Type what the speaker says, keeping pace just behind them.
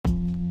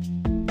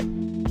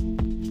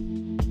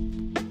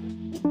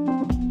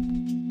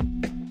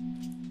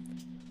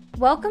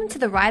Welcome to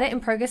the Writer in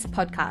Progress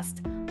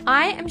podcast.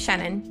 I am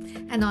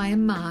Shannon. And I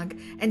am Marg,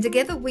 and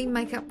together we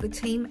make up the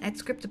team at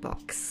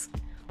Scriptabox.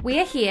 We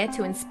are here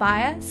to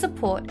inspire,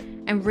 support,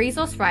 and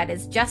resource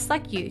writers just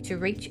like you to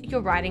reach your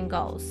writing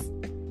goals.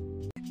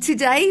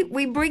 Today,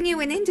 we bring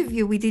you an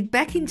interview we did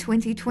back in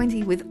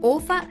 2020 with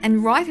author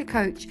and writer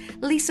coach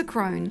Lisa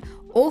Cron,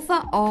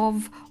 author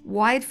of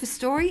Wired for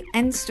Story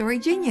and Story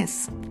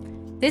Genius.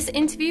 This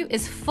interview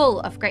is full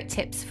of great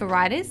tips for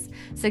writers,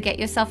 so get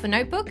yourself a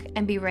notebook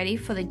and be ready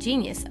for the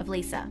genius of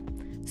Lisa.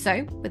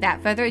 So,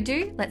 without further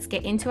ado, let's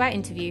get into our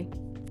interview.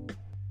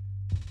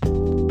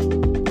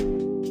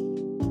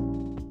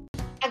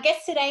 Our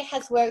guest today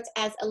has worked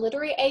as a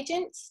literary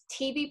agent,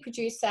 TV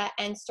producer,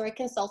 and story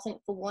consultant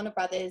for Warner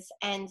Brothers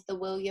and the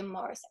William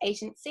Morris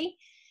Agency.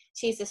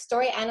 She's a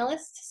story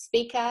analyst,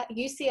 speaker,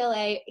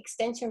 UCLA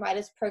Extension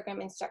Writers Program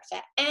instructor,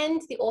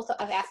 and the author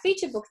of our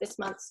feature book this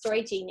month,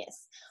 Story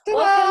Genius.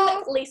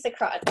 Welcome, Lisa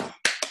Cron.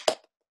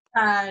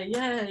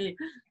 Yay.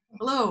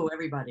 Hello,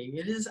 everybody.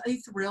 It is a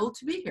thrill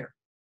to be here.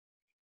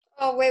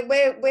 Oh,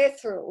 we're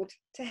thrilled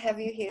to have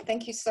you here.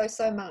 Thank you so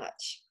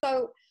much.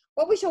 So,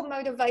 what was your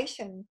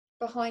motivation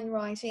behind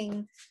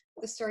writing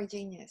The Story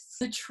Genius?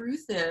 The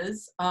truth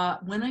is,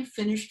 when I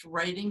finished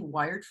writing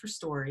Wired for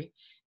Story,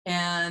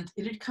 and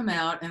it had come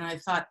out, and I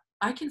thought,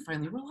 I can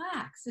finally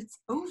relax. It's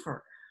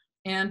over.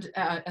 And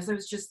as I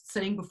was just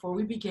saying before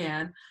we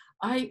began,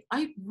 I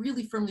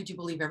really firmly do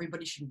believe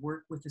everybody should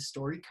work with a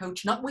story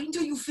coach. Not wait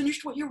until you've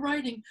finished what you're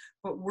writing,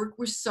 but work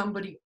with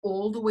somebody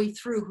all the way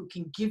through who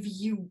can give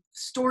you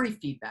story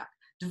feedback,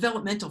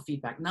 developmental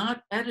feedback,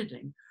 not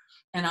editing.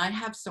 And I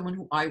have someone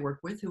who I work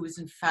with who is,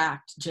 in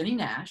fact, Jenny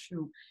Nash,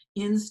 who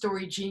in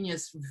Story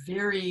Genius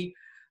very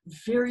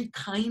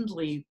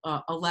kindly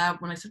allowed,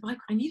 when I said, well,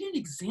 I need an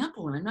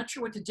example and I'm not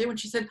sure what to do. And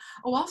she said,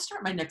 oh, I'll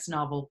start my next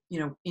novel,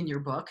 in your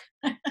book.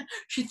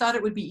 She thought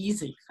it would be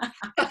easy.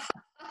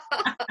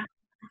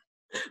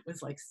 It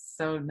was like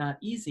so not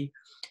easy.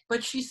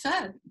 But she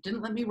said,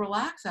 didn't let me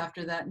relax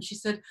after that. And she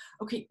said,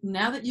 okay,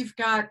 now that you've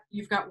got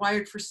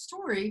Wired for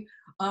Story,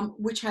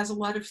 which has a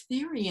lot of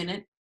theory in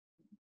it,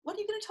 what are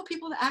you going to tell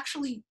people to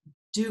actually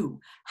do?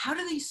 How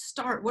do they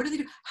start? What do they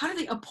do? How do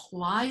they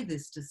apply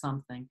this to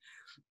something?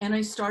 And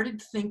I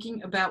started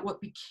thinking about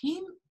what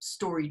became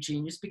Story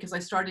Genius because I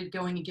started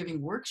going and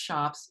giving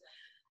workshops.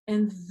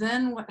 And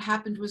then what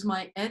happened was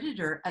my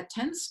editor at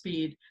 10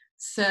 Speed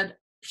said,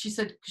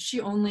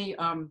 she only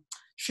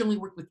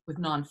worked with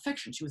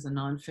nonfiction. She was a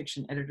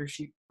nonfiction editor.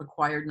 She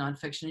acquired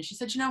nonfiction. And she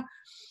said,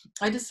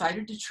 I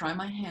decided to try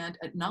my hand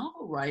at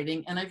novel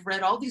writing, and I've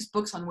read all these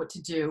books on what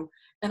to do,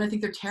 and I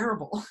think they're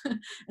terrible.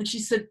 And she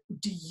said,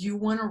 do you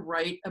want to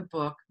write a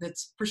book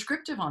that's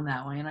prescriptive on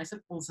that way? And I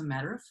said, well, as a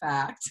matter of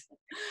fact,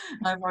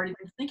 I've already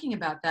been thinking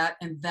about that,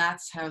 and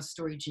that's how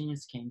Story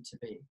Genius came to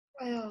be.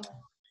 Wow.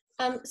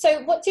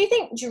 So what do you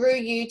think drew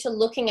you to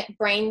looking at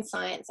brain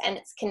science and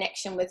its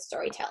connection with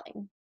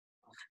storytelling?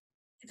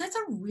 That's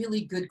a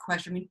really good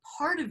question. I mean,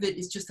 part of it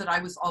is just that I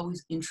was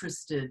always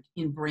interested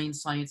in brain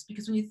science,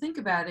 because when you think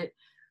about it,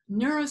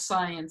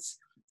 neuroscience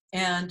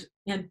and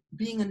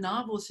being a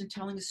novelist and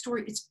telling a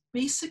story, it's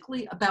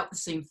basically about the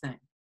same thing.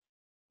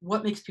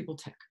 What makes people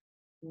tick?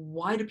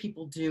 Why do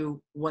people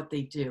do what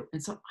they do?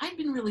 And so I've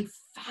been really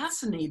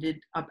fascinated,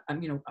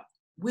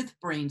 with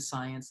brain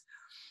science.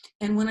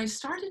 And when I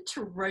started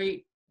to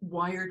write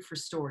Wired for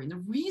Story, and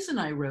the reason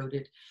I wrote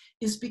it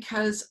is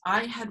because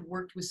I had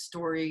worked with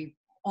story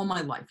all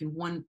my life in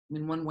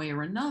one way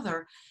or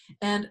another.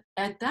 And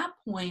at that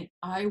point,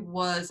 I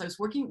was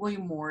working at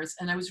William Morris,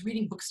 and I was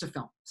reading books to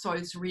film. So I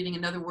was reading,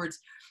 in other words,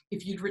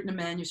 if you'd written a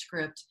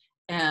manuscript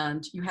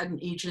and you had an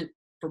agent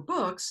for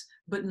books,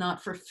 but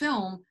not for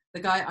film, the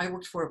guy I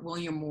worked for at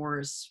William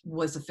Morris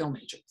was a film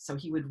agent. So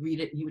he would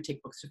read it and he would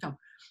take books to film.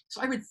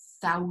 So I read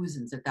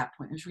thousands at that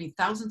point. I was reading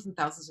thousands and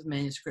thousands of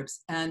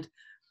manuscripts. And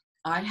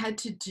I had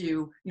to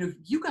do,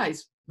 you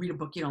guys read a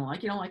book, you don't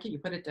like it, you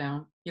put it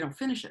down, you don't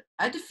finish it.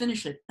 I had to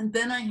finish it. And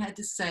then I had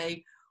to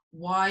say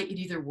why it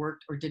either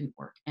worked or didn't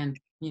work. And,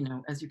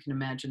 as you can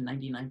imagine,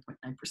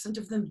 99.9%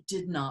 of them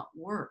did not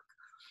work.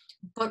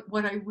 But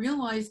what I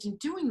realized in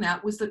doing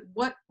that was that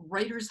what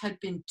writers had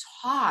been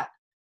taught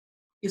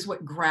is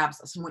what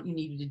grabs us and what you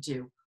needed to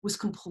do was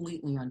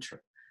completely untrue.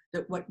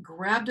 That what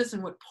grabbed us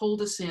and what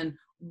pulled us in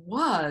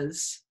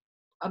was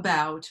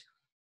about,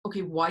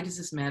 okay, why does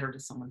this matter to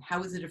someone?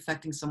 How is it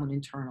affecting someone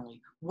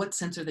internally? What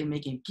sense are they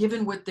making?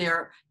 Given what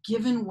their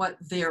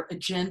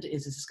agenda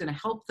is this going to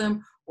help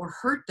them or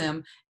hurt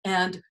them?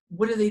 And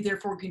what are they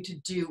therefore going to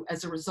do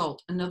as a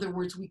result? In other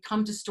words, we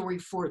come to story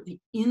for the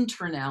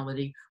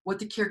internality, what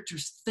the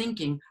character's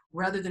thinking,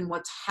 rather than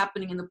what's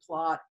happening in the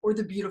plot or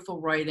the beautiful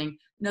writing.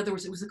 In other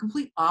words, it was the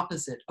complete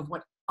opposite of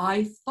what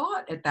I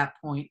thought at that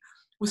point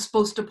was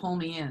supposed to pull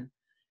me in.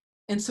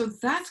 And so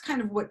that's kind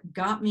of what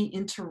got me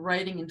into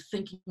writing and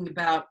thinking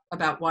about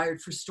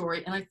Wired for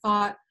Story. And I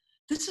thought,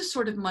 this is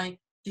sort of my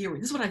theory.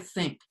 This is what I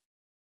think.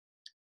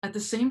 At the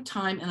same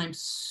time, and I'm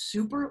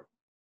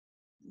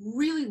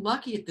really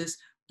lucky at this,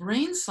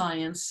 brain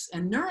science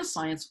and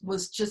neuroscience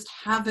was just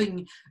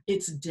having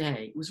its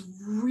day. It was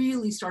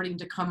really starting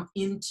to come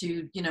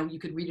into, you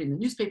could read it in the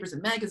newspapers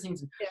and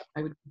magazines. And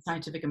I would read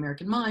Scientific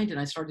American Mind, and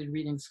I started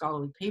reading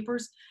scholarly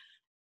papers.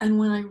 And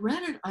when I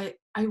read it,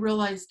 I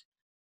realized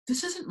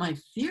this isn't my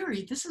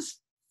theory. This is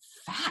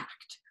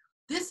fact.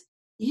 This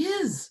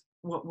is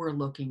what we're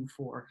looking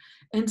for.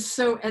 And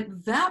so at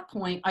that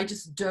point, I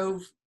just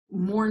dove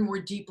more and more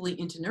deeply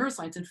into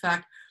neuroscience. In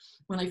fact,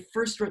 when I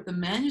first wrote the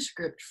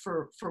manuscript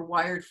for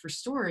Wired for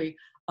Story,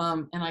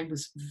 and I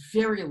was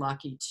very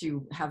lucky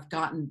to have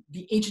gotten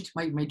the agent,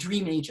 my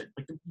dream agent,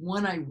 like the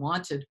one I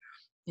wanted,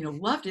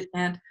 loved it.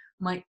 And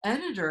my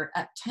editor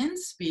at 10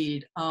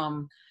 Speed,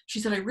 she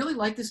said, I really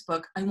like this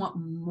book. I want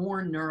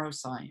more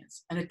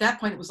neuroscience. And at that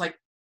point, it was like,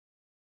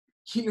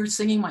 you're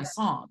singing my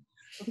song.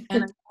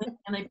 And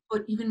I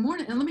put even more,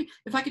 and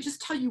if I could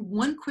just tell you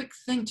one quick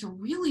thing to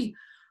really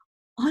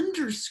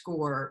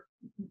underscore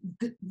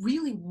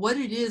really what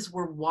it is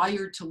we're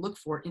wired to look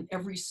for in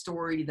every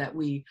story that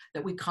we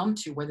come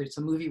to, whether it's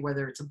a movie,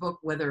 whether it's a book,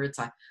 whether it's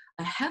a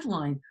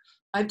headline.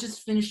 I've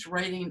just finished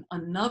writing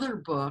another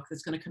book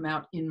that's going to come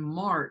out in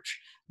March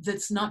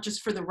that's not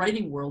just for the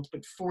writing world,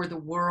 but for the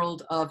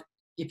world of,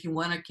 if you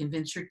want to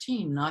convince your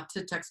team not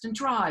to text and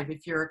drive,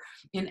 if you're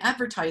in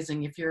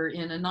advertising, if you're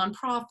in a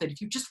nonprofit, if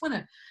you just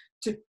want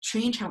to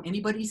change how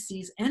anybody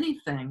sees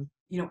anything,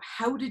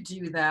 how to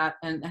do that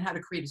and how to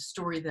create a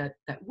story that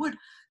would.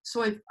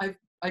 So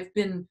I've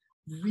been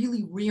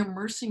really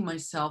re-immersing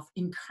myself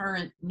in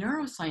current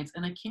neuroscience,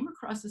 and I came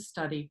across a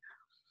study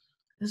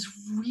that's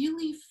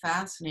really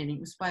fascinating.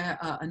 It was by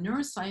a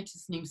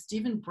neuroscientist named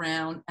Stephen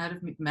Brown out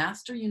of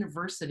McMaster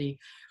University.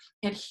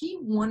 And he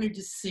wanted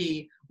to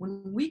see,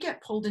 when we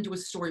get pulled into a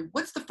story,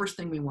 what's the first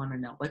thing we want to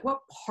know? Like,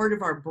 what part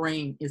of our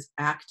brain is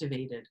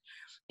activated?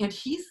 And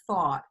he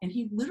thought, and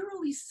he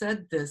literally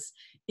said this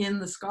in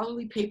the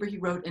scholarly paper he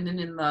wrote, and then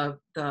in the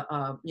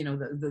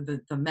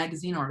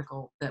magazine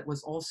article that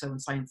was also in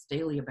Science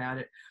Daily about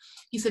it.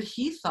 He said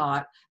he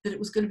thought that it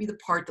was going to be the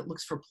part that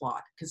looks for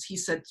plot, because he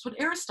said it's what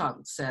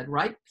Aristotle said,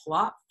 right?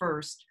 Plot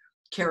first,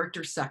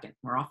 character second.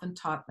 We're often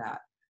taught that.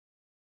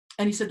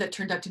 And he said that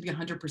turned out to be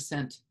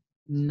 100%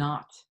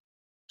 not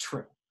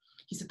true.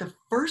 He said the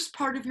first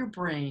part of your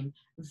brain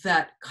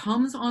that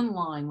comes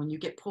online when you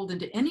get pulled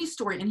into any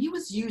story, and he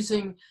was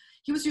using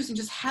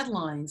just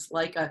headlines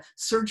like a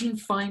surgeon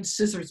finds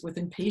scissors with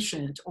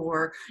impatient,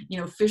 or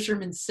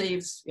fisherman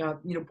saves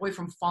boy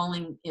from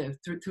falling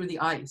through the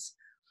ice.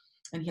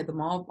 And he had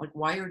them all like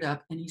wired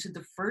up. And he said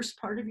the first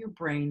part of your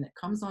brain that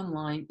comes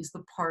online is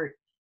the part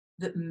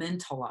that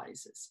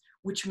mentalizes,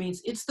 which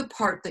means it's the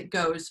part that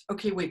goes,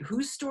 okay, wait,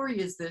 whose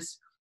story is this?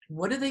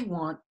 What do they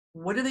want?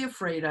 What are they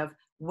afraid of?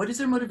 What is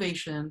their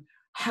motivation?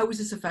 How is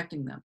this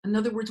affecting them? In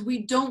other words,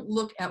 we don't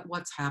look at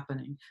what's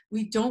happening.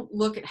 We don't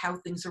look at how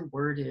things are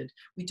worded.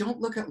 We don't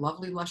look at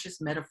lovely, luscious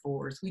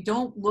metaphors. We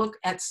don't look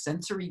at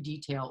sensory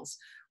details.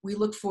 We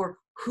look for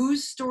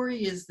whose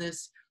story is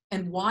this,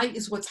 and why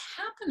is what's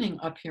happening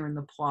up here in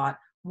the plot,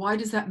 why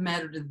does that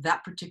matter to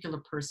that particular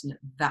person at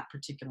that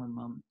particular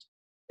moment?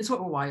 It's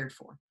what we're wired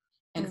for.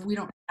 And if we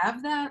don't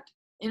have that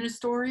in a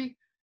story,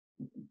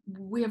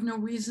 we have no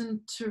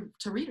reason to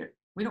read it.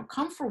 We don't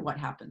come for what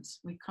happens.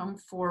 We come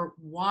for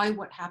why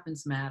what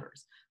happens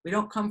matters. We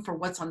don't come for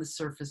what's on the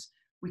surface.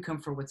 We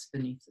come for what's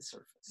beneath the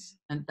surface.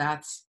 And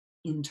that's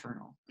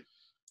internal.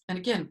 And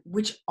again,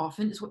 which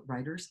often is what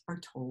writers are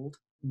told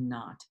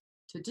not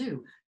to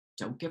do.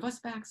 Don't give us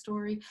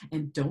backstory,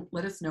 and don't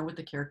let us know what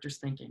the character's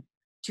thinking.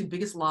 Two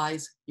biggest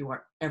lies you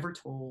are ever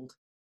told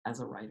as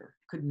a writer.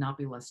 Could not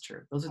be less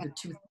true. Those are the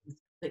two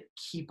things that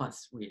keep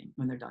us reading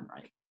when they're done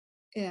right.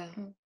 Yeah.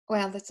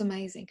 Wow, that's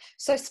amazing.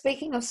 So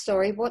speaking of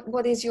story,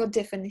 what is your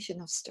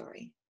definition of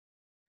story?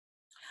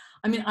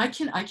 I mean, I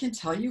can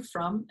tell you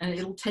from, and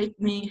it'll take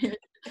me,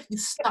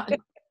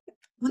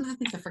 one of the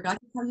things I forgot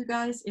to tell you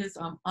guys is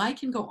I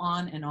can go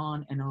on and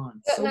on and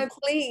on. No,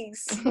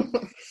 please.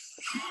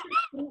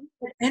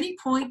 At any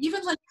point,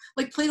 even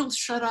like Plato's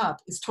shut up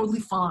is totally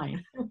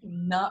fine.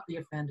 Not be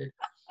offended.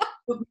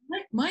 But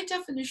my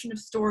definition of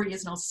story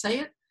is, and I'll say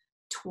it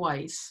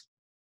twice,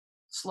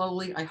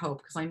 slowly, I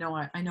hope, because I know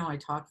I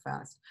talk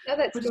fast. No,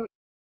 that's good.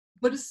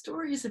 But a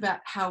story is about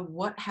how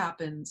what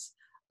happens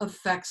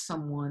affects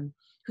someone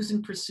who's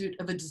in pursuit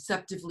of a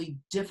deceptively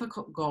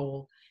difficult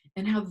goal,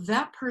 and how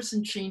that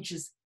person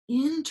changes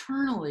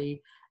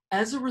internally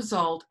as a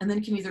result, and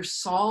then can either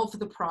solve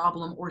the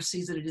problem or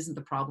sees that it isn't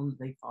the problem that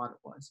they thought it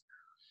was.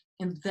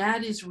 And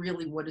that is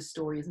really what a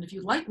story is. And if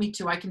you'd like me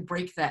to, I can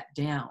break that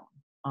down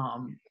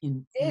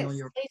in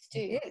familiar. Please do.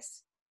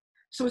 Yes.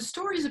 So a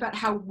story is about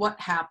how what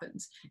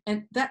happens,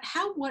 and that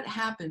how what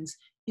happens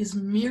is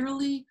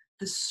merely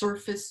the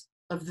surface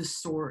of the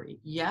story.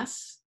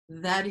 Yes,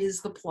 that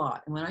is the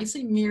plot. And when I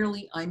say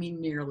merely, I mean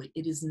merely.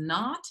 It is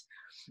not,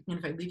 and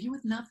if I leave you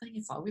with nothing,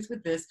 it's always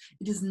with this,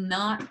 it is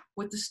not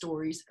what the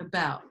story's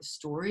about. The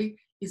story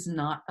is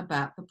not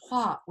about the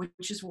plot,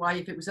 which is why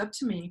if it was up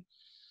to me,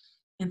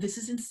 and this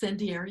is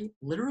incendiary,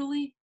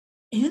 literally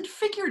and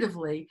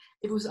figuratively,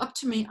 if it was up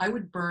to me, I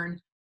would burn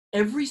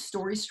every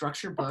story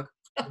structure book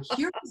The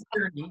hero's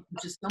journey,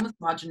 which is so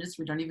misogynist,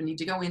 we don't even need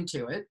to go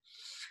into it,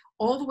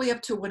 all the way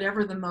up to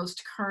whatever the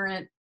most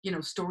current,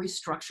 story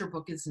structure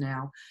book is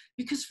now.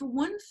 Because for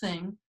one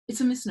thing,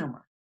 it's a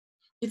misnomer.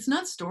 It's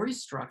not story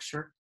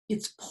structure,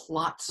 it's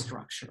plot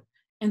structure.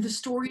 And the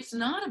story's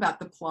not about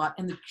the plot.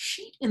 And the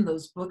cheat in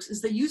those books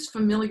is they use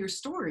familiar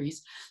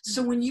stories.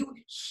 So when you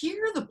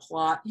hear the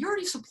plot, you're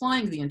already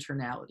supplying the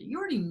internality. You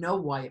already know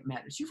why it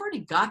matters. You've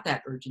already got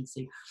that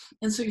urgency.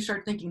 And so you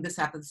start thinking this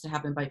happens to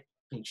happen by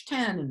page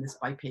 10 and this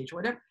by page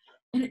whatever.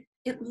 And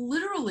it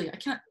literally, I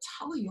can't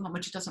tell you how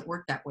much it doesn't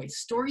work that way.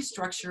 Story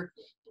structure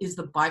is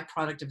the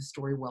byproduct of a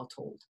story well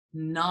told,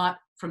 not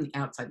from the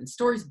outside. And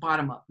stories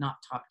bottom up, not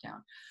top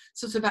down.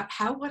 So it's about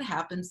how what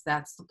happens,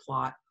 that's the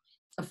plot,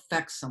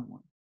 affects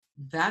someone.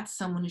 That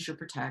someone is your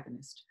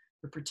protagonist.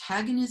 The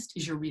protagonist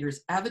is your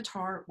reader's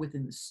avatar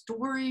within the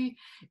story.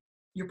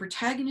 Your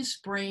protagonist's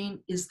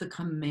brain is the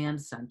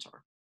command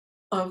center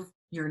of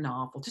your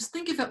novel. Just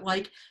think of it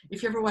like,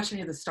 if you ever watch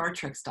any of the Star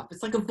Trek stuff,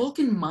 it's like a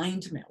Vulcan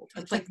mind meld.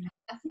 It's like you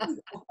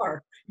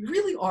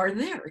really are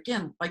there.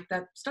 Again, like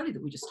that study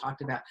that we just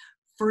talked about,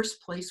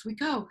 first place we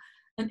go.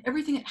 And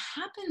everything that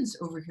happens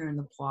over here in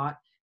the plot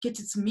gets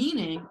its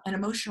meaning and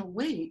emotional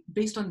weight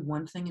based on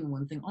one thing and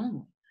one thing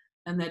only.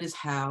 And that is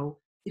how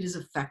it is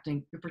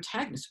affecting your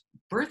protagonist.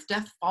 Birth,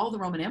 death, fall of the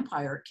Roman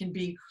Empire can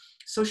be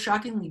so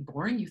shockingly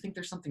boring. You think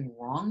there's something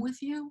wrong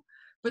with you,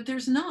 but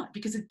there's not,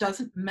 because it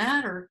doesn't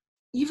matter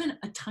even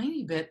a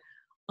tiny bit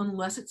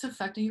unless it's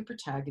affecting your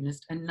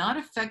protagonist and not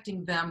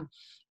affecting them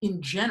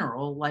in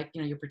general. Like,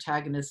 your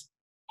protagonist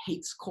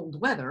hates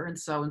cold weather. And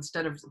so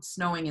instead of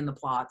snowing in the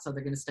plot, so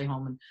they're going to stay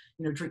home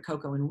and, drink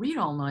cocoa and read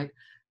all night,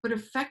 but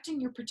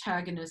affecting your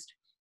protagonist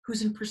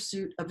who's in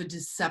pursuit of a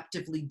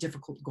deceptively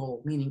difficult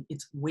goal, meaning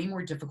it's way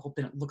more difficult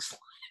than it looks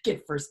like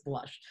at first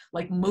blush,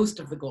 like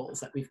most of the goals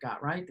that we've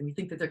got, right? And we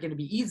think that they're going to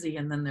be easy,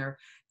 and then they're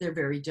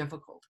very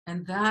difficult.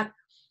 And that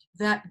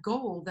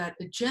goal, that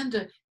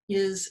agenda,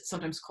 is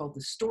sometimes called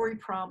the story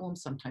problem,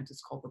 sometimes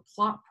it's called the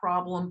plot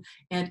problem,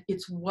 and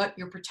it's what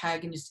your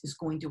protagonist is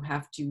going to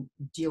have to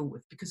deal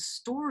with, because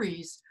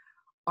stories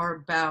are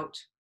about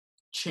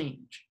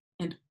change,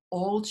 and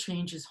all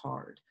change is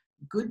hard.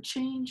 Good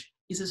change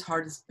is as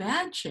hard as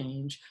bad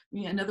change.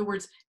 In other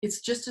words,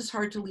 it's just as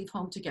hard to leave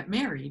home to get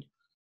married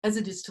as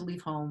it is to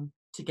leave home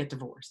to get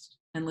divorced.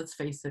 And let's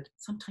face it,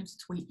 sometimes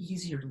it's way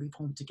easier to leave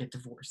home to get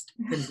divorced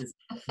than it is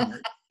to get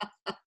married.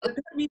 But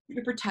that means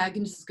your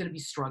protagonist is going to be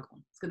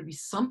struggling. It's going to be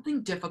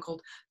something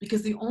difficult,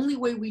 because the only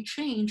way we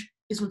change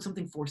is when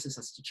something forces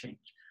us to change.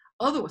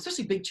 Otherwise,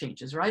 especially big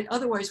changes, right?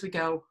 Otherwise we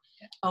go,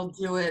 I'll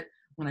do it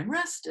when I'm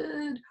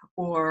rested,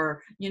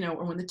 or,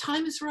 or when the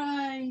time is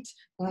right,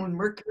 or when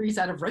Mercury's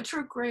out of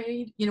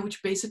retrograde,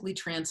 which basically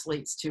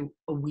translates to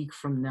a week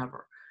from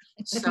never.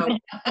 So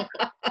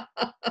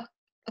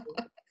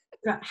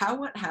how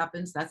what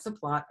happens, that's the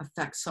plot,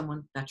 affects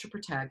someone, that's your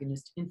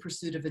protagonist, in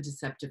pursuit of a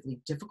deceptively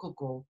difficult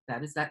goal.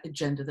 That is that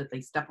agenda that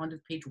they step onto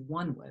page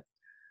 1 with.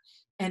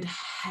 And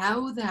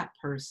how that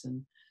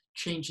person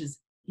changes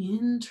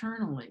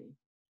internally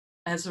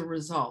as a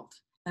result.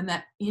 And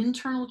that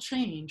internal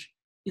change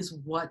is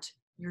what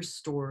your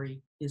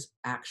story is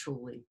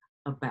actually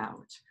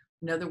about.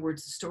 In other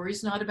words, the story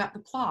is not about the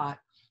plot.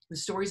 The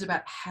story is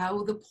about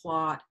how the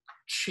plot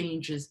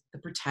changes the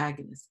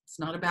protagonist. It's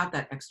not about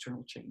that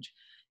external change.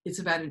 It's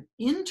about an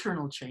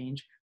internal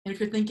change. And if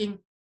you're thinking,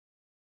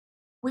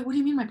 wait, what do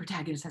you mean my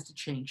protagonist has to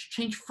change?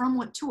 Change from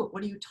what to what?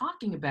 What are you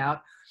talking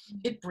about?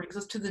 It brings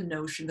us to the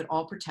notion that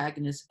all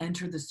protagonists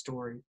enter the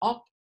story,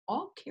 all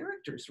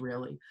characters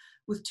really,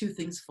 with 2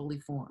 things fully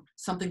formed.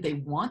 Something they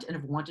want and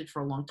have wanted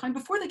for a long time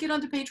before they get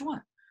onto page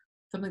 1.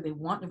 Something they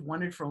want and have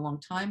wanted for a long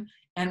time,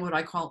 and what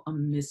I call a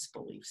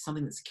misbelief,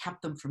 something that's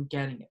kept them from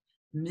getting it.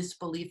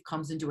 Misbelief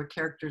comes into a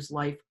character's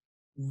life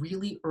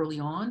really early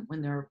on,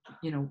 when they're,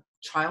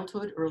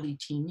 childhood, early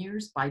teen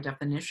years by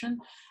definition.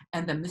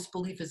 And the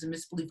misbelief is a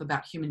misbelief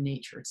about human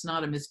nature. It's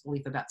not a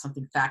misbelief about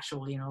something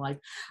factual,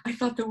 like, I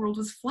thought the world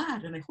was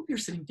flat and I hope you're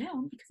sitting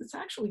down because it's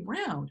actually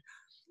round.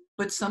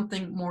 But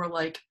something more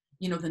like,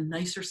 the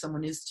nicer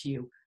someone is to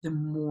you, the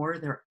more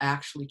they're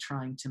actually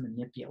trying to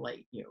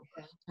manipulate you.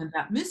 Okay. And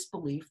that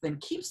misbelief then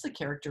keeps the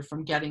character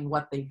from getting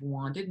what they've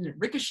wanted, and it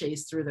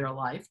ricochets through their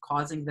life,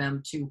 causing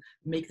them to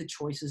make the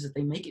choices that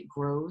they make. It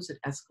grows, it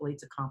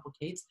escalates, it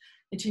complicates,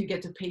 until you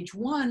get to page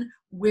 1,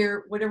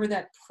 where whatever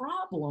that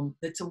problem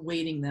that's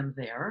awaiting them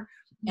there,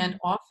 and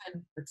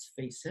often, let's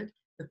face it,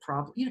 the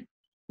problem,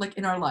 like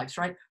in our lives,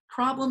 right?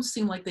 Problems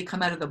seem like they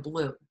come out of the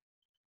blue.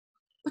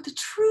 But the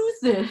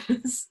truth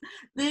is,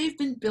 they've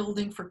been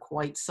building for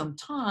quite some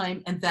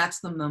time, and that's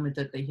the moment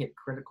that they hit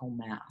critical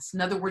mass.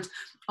 In other words,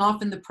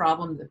 often the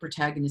problem the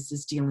protagonist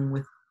is dealing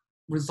with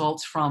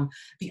results from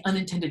the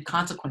unintended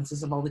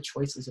consequences of all the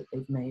choices that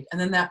they've made.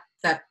 And then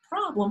that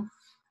problem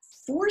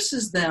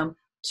forces them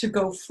to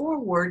go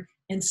forward,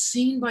 and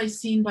scene by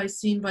scene by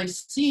scene by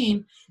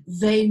scene,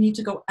 they need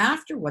to go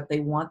after what they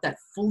want, that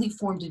fully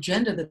formed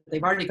agenda that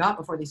they've already got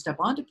before they step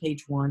onto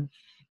page 1.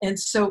 And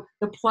so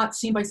the plot,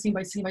 scene by scene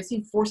by scene by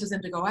scene, forces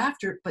them to go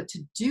after it. But to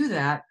do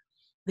that,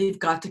 they've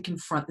got to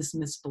confront this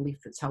misbelief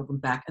that's held them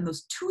back. And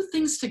those two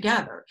things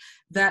together,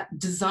 that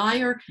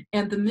desire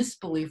and the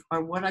misbelief,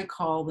 are what I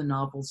call the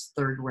novel's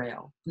third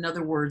rail. In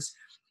other words,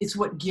 it's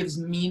what gives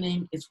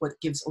meaning, it's what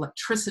gives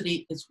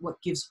electricity, it's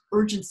what gives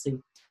urgency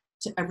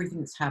to everything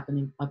that's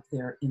happening up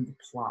there in the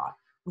plot.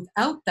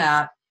 Without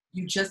that,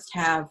 you just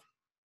have,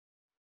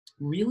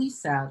 really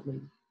sadly,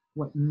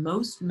 what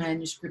most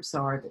manuscripts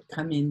are that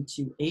come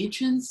into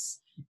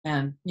agents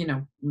and,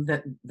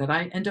 that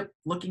I end up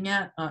looking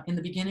at in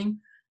the beginning.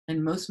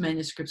 And most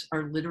manuscripts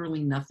are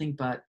literally nothing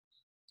but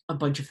a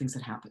bunch of things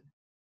that happen,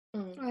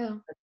 Yeah.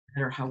 no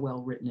matter how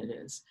well written it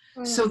is.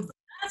 Yeah. So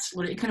that's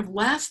what it kind of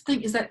last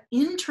thing is, that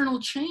internal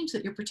change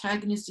that your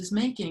protagonist is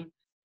making.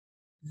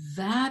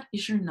 That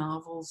is your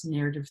novel's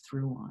narrative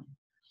through line.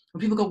 When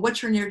people go,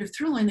 what's your narrative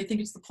through line? They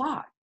think it's the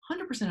plot.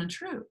 100%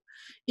 untrue.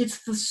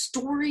 It's the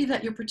story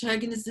that your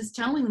protagonist is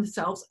telling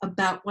themselves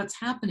about what's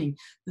happening,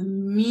 the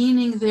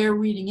meaning they're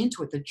reading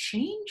into it, the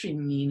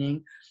changing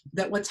meaning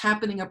that what's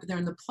happening up there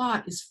in the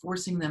plot is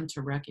forcing them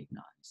to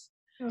recognize.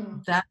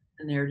 That's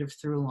the narrative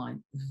through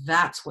line.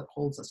 That's what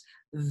holds us.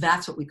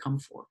 That's what we come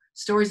for.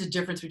 Story is the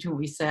difference between what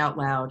we say out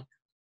loud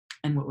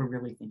and what we're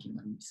really thinking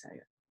when we say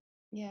it.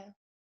 Yeah.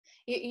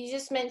 You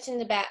just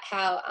mentioned about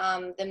how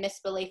the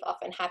misbelief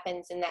often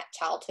happens in that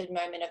childhood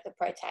moment of the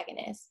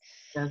protagonist.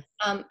 Yes.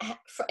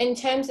 In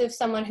terms of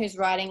someone who's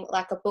writing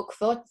like a book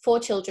for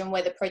children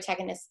where the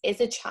protagonist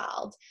is a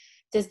child,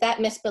 does that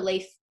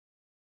misbelief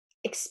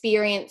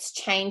experience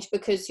change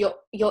because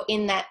you're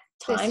in that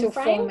time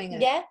frame?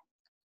 Yeah.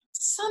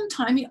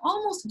 Sometime, I mean,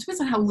 almost, it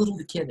depends on how little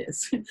the kid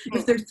is.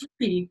 If they're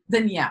 3,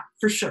 then yeah,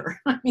 for sure.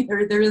 I mean,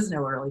 there is no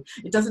early.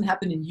 It doesn't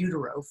happen in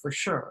utero, for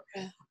sure.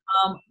 Yeah.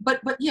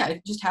 But yeah,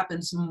 it just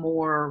happens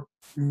more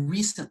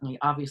recently,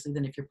 obviously,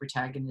 than if your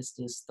protagonist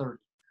is 30.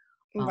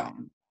 Right.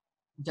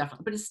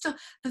 Definitely. But it's still,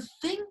 the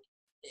thing,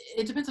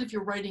 it depends on if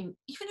you're writing,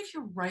 even if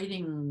you're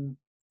writing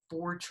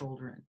for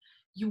children,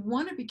 you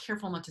want to be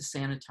careful not to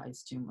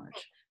sanitize too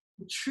much.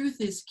 The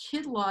truth is,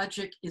 kid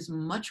logic is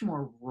much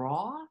more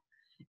raw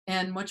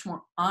and much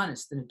more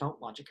honest than adult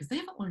logic, because they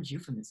haven't learned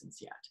euphemisms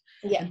yet.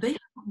 Yeah. And they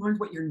haven't learned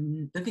what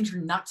the things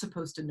you're not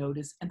supposed to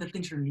notice and the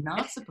things you're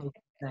not supposed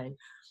to say.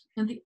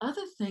 And the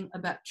other thing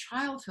about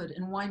childhood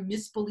and why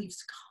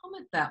misbeliefs come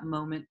at that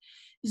moment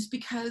is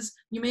because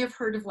you may have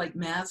heard of like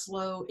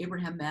Maslow.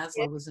 Abraham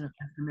Maslow was an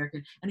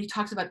African-American, and he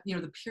talks about,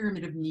 the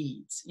pyramid of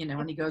needs,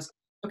 and he goes,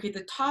 okay,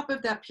 the top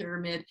of that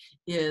pyramid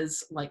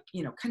is like,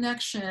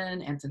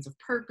 connection and sense of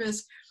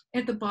purpose.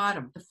 At the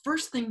bottom, the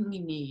first thing we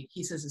need,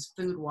 he says, is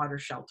food, water,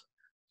 shelter.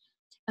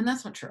 And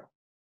that's not true.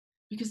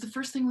 Because the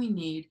first thing we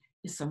need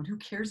is someone who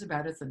cares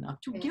about us enough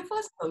to give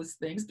us those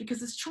things,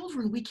 because as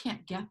children, we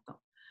can't get them.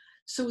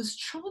 So as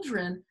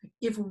children,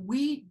 if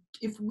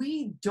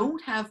we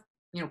don't have,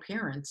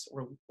 parents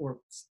or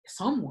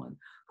someone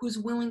who's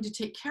willing to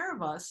take care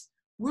of us,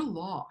 we're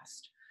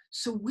lost.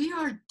 So we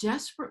are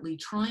desperately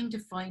trying to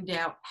find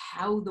out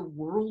how the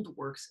world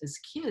works as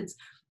kids.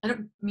 I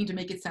don't mean to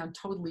make it sound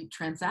totally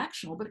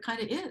transactional, but it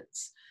kind of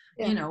is.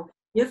 Yeah.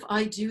 If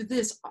I do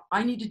this,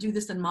 I need to do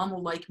this, and mom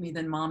will like me,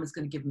 then mom is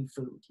going to give me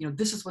food.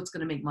 This is what's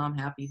going to make mom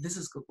happy. This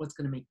is what's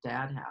going to make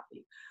dad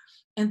happy.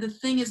 And the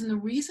thing is, and the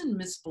reason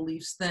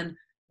misbeliefs then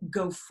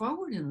go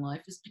forward in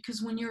life is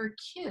because when you're a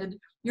kid,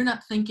 you're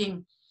not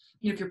thinking,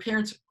 if your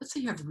parents, let's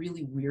say you have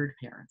really weird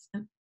parents,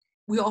 and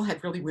we all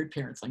had really weird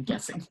parents, I'm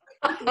guessing.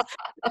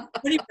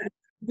 Anybody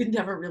didn't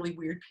have a really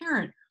weird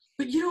parent,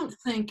 but you don't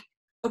think,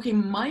 okay,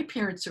 my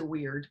parents are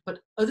weird, but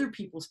other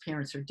people's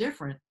parents are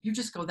different. You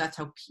just go, that's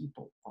how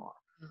people are.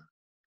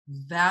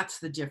 That's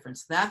the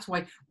difference. That's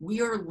why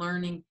we are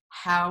learning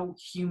how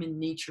human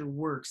nature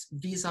works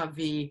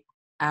vis-a-vis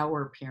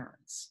our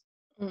parents.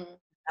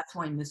 That's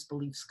why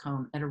misbeliefs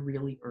come at a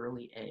really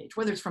early age,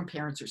 whether it's from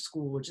parents or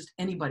school or just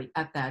anybody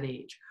at that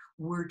age.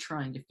 We're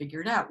trying to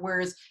figure it out.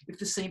 Whereas if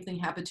the same thing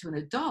happened to an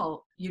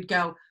adult, you'd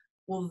go,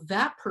 well,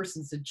 that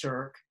person's a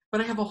jerk,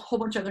 but I have a whole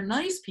bunch of other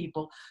nice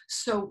people.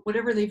 So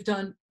whatever they've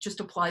done just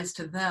applies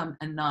to them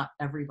and not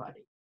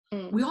everybody.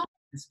 We all have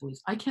misbeliefs.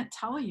 I can't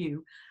tell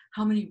you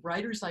how many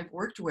writers I've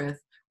worked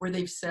with where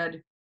they've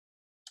said,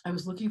 I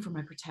was looking for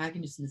my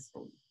protagonist's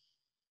misbelief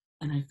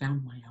and I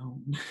found my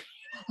own.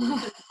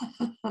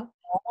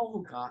 All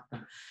got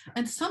them.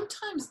 And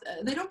sometimes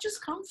they don't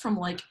just come from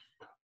like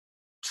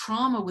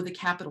trauma with a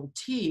capital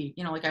T,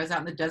 like I was out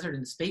in the desert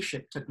and the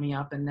spaceship took me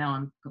up and now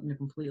I'm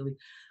completely,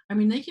 I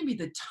mean, they can be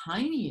the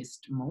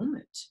tiniest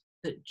moment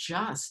that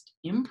just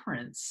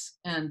imprints,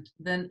 and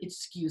then it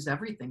skews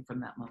everything from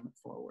that moment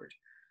forward.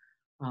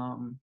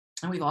 And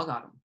we've all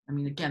got them. I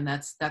mean, again,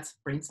 that's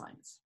brain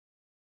science.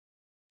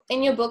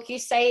 In your book, you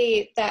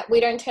say that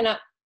we don't turn up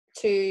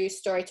to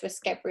story to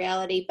escape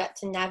reality, but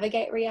to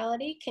navigate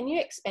reality. Can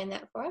you expand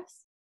that for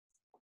us?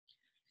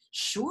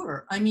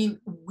 Sure. I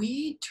mean,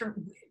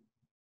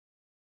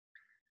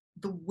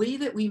 the way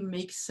that we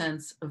make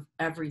sense of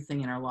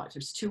everything in our lives,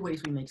 there's 2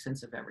 ways we make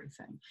sense of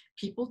everything.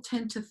 People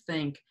tend to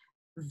think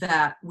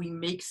that we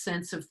make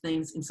sense of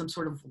things in some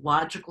sort of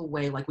logical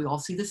way, like we all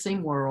see the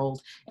same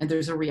world and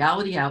there's a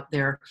reality out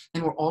there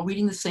and we're all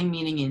reading the same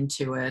meaning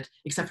into it,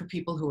 except for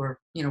people who are,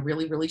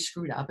 really, really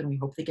screwed up, and we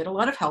hope they get a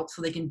lot of help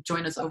so they can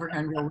join us over here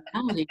in real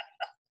reality.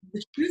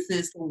 The truth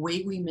is, the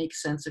way we make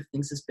sense of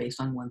things is based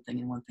on one thing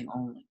and one thing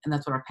only, and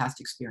that's what our past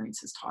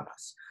experiences taught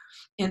us.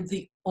 And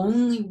the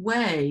only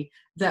way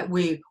that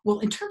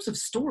in terms of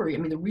story, I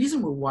mean, the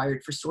reason we're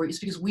wired for story is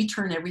because we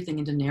turn everything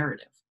into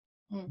narrative.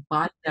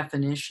 By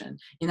definition,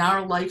 in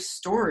our life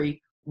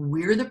story,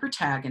 we're the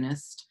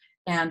protagonist,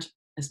 and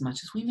as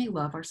much as we may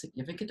love our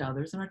significant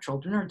others and our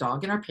children, our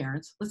dog and our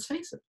parents, let's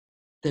face it,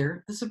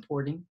 they're the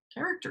supporting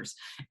characters.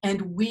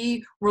 And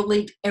we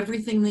relate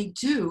everything they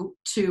do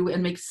to,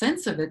 and make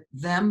sense of it,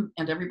 them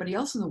and everybody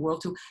else in the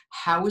world, to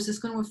how is this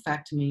going to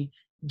affect me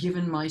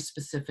given my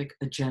specific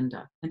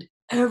agenda. And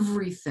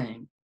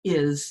everything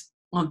is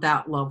on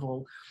that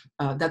level.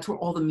 That's where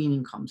all the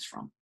meaning comes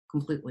from,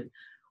 completely.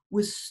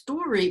 With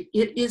story,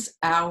 it is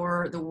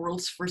the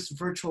world's first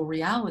virtual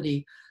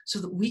reality, so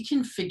that we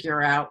can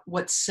figure out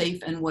what's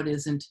safe and what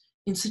isn't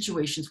in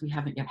situations we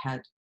haven't yet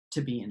had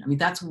to be in. I mean,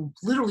 that's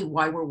literally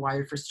why we're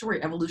wired for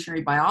story.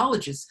 Evolutionary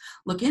biologists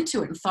look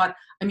into it and thought,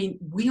 I mean,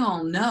 we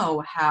all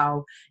know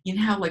how,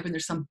 like when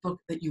there's some book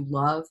that you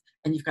love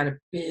and you've got a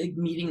big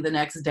meeting the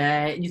next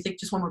day and you think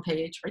just one more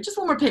page, right? Just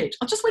one more page.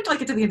 I'll just wait till I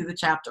get to the end of the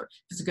chapter.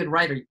 If it's a good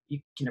writer, you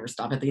can never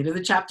stop at the end of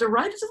the chapter,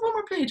 right? It's just one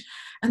more page.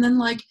 And then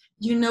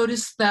you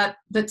notice that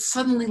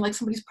suddenly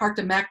somebody's parked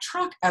a Mack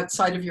truck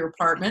outside of your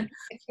apartment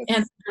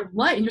and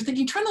you're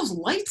thinking, turn those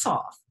lights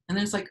off. And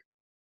then it's like,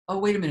 oh,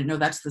 wait a minute, no,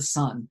 that's the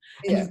sun.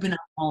 And you've been up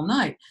all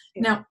night.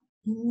 Yeah. Now,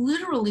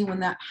 literally when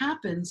that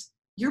happens,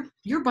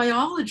 your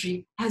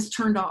biology has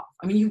turned off.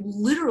 I mean, you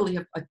literally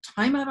have a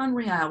timeout on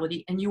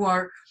reality, and you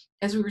are,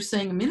 as we were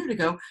saying a minute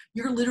ago,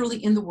 you're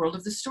literally in the world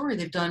of the story.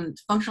 They've done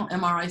functional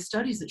MRI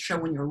studies that show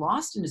when you're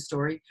lost in a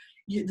story,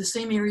 the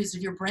same areas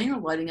of your brain are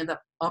lighting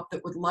up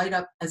that would light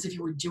up as if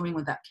you were doing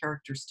what that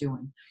character's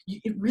doing.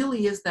 It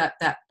really is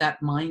that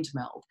mind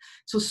meld.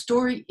 So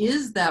story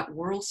is that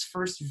world's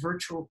first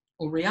virtual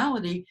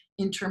reality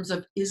in terms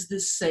of, is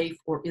this safe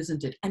or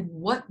isn't it? And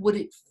what would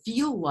it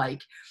feel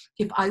like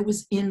if I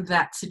was in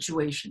that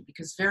situation?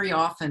 Because very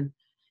often,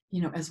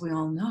 as we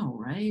all know,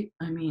 right?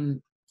 I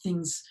mean,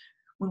 things,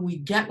 when we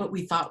get what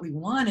we thought we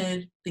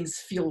wanted, things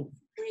feel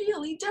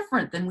really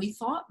different than we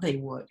thought they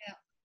would. Yeah.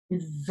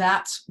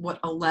 That's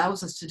what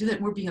allows us to do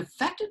that. We're being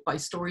affected by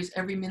stories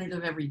every minute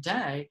of every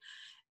day.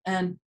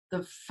 And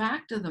the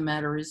fact of the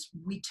matter is,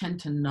 we tend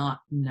to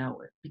not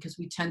know it, because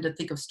we tend to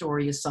think of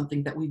story as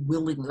something that we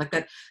willingly, like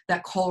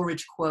that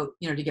Coleridge quote,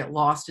 to get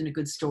lost in a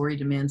good story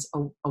demands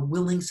a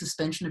willing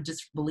suspension of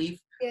disbelief.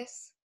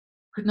 Yes.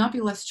 Could not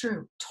be less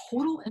true.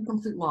 Total and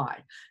complete lie.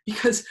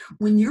 Because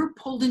when you're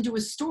pulled into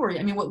a story,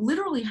 I mean, what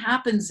literally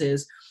happens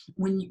is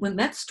when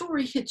that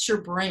story hits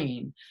your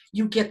brain,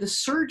 you get the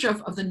surge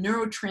of the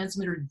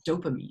neurotransmitter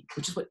dopamine,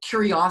 which is what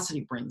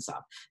curiosity brings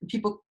up. And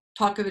people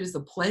talk of it as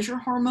the pleasure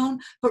hormone,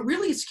 but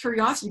really it's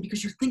curiosity,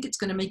 because you think it's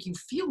going to make you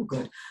feel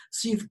good.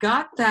 So you've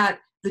got the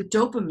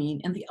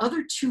dopamine, and the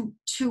other two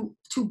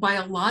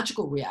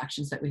biological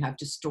reactions that we have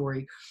to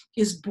story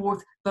is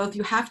both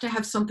you have to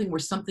have something where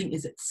something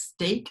is at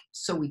stake,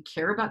 so we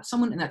care about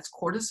someone, and that's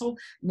cortisol.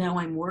 Now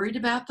I'm worried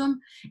about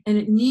them. And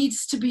it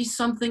needs to be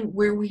something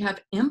where we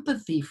have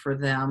empathy for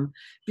them,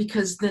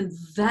 because then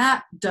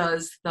that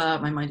does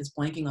my mind is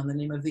blanking on the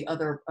name of the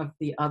other,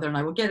 and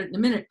I will get it in a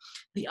minute.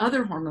 The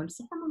other hormone, it's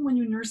the hormone when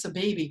you nurse a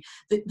baby,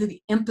 the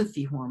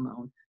empathy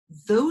hormone.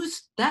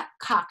 That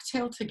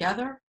cocktail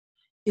together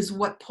is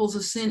what pulls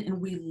us in, and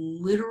we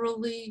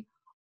literally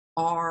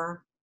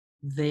are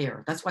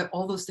there. That's why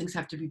all those things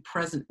have to be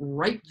present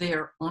right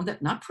there on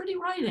that, not pretty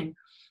writing,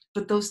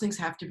 but those things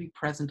have to be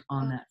present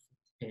on that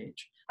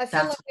page. I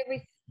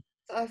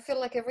feel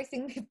like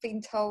everything we've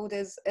been told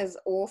as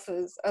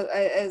authors,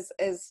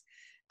 as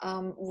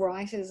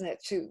writers,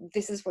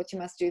 this is what you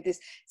must do, this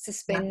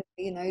suspend,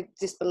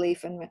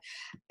 disbelief, and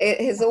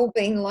it has all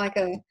been like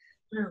a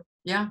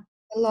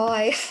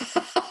lie.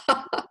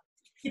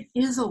 It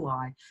is a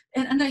lie.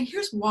 And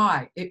here's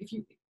why.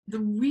 The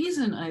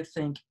reason, I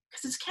think,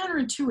 because it's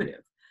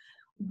counterintuitive.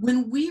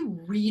 When we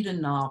read a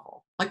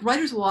novel, like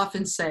writers will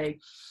often say,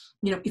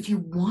 if you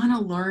want to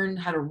learn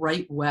how to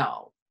write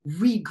well,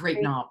 read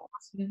great novels.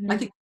 Mm-hmm. I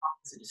think the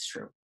opposite is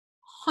true.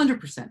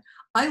 100%.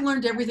 I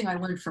learned everything I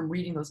learned from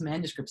reading those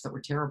manuscripts that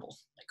were terrible,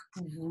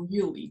 like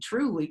really,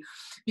 truly,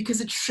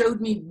 because it showed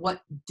me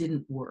what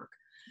didn't work.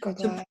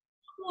 The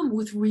problem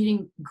with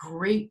reading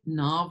great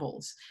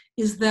novels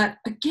is that,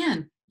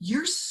 again,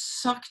 you're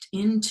sucked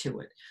into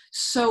it.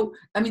 So,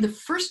 I mean, the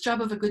first job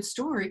of a good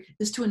story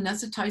is to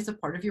anesthetize the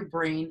part of your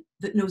brain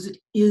that knows it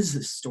is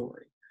a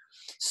story.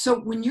 So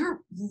when you're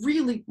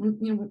really,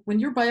 when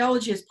your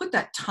biology has put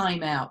that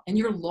time out and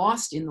you're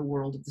lost in the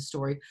world of the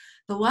story,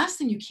 the last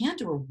thing you can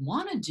do or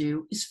want to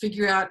do is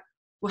figure out,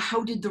 well,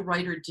 how did the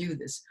writer do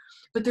this?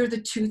 But they're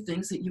the two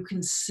things that you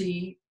can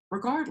see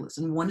regardless.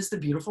 And one is the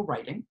beautiful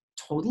writing,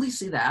 totally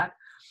see that.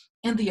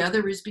 And the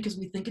other is, because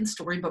we think in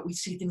story, but we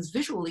see things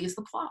visually, is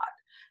the plot.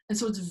 And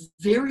so it's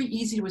very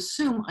easy to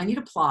assume I need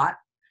a plot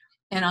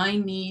and I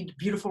need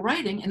beautiful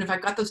writing. And if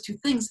I've got those two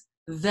things,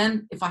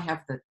 then if I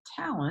have the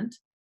talent,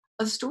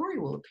 a story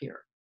will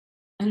appear.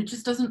 And it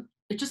just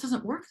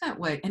doesn't work that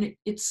way. And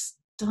it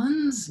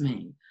stuns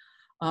me.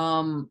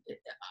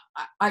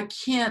 I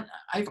can't,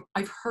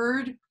 I've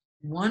heard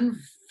one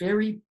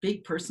very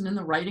big person in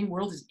the writing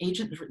world, his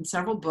agent has written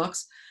several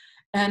books.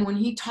 And when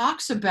he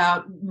talks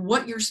about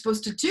what you're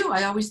supposed to do,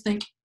 I always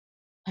think,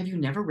 have you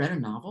never read a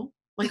novel?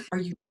 Like, are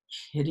you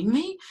kidding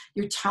me?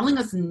 You're telling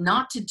us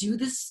not to do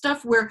this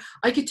stuff where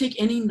I could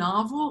take any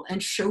novel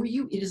and show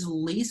you it is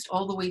laced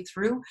all the way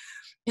through.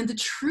 And the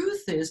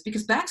truth is,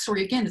 because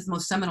backstory, again, is the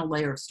most seminal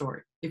layer of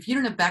story. If you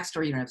don't have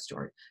backstory, you don't have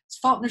story. As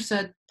Faulkner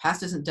said,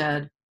 past isn't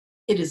dead.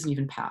 It isn't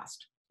even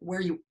past,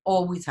 where you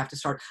always have to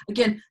start.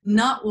 Again,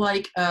 not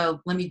like,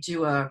 let me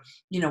do a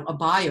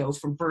bio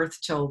from birth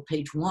till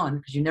page 1,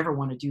 because you never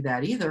want to do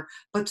that either,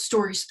 but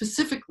story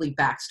specifically,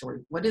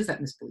 backstory. What is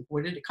that misbelief?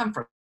 Where did it come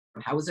from?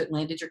 How has it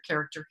landed your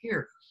character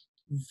here?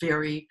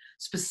 Very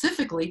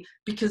specifically,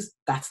 because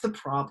that's the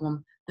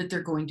problem that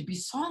they're going to be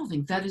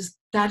solving. That is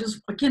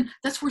again,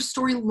 that's where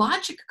story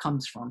logic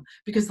comes from,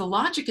 because the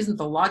logic isn't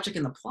the logic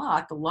in the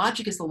plot. The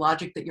logic is the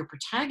logic that your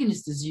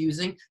protagonist is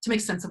using to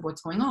make sense of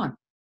what's going on,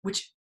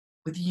 which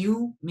with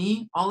you,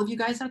 me, all of you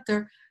guys out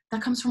there,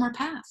 that comes from our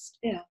past.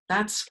 Yeah.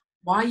 That's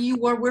why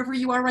you are wherever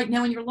you are right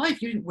now in your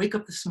life. You didn't wake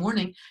up this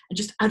morning and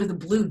just out of the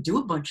blue do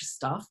a bunch of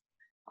stuff.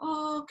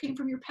 All came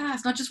from your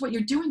past, not just what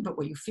you're doing, but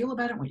what you feel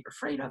about it, what you're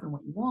afraid of, and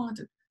what you want,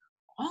 and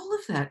all of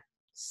that.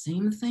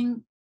 Same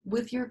thing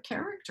with your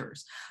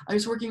characters. I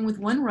was working with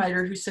one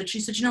writer who said,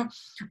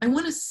 I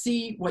want to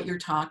see what you're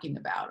talking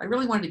about. I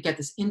really wanted to get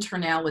this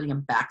internality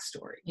and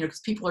backstory, because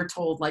people are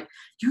told, like,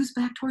 use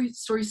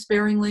backstory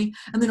sparingly,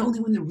 and then only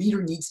when the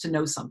reader needs to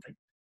know something.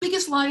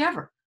 Biggest lie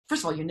ever.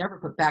 First of all, you never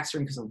put backstory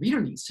because the reader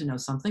needs to know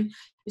something.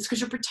 It's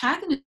because your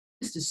protagonist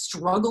is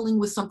struggling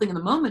with something in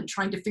the moment,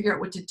 trying to figure out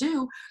what to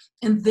do.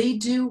 And they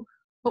do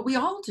what we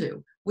all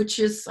do, which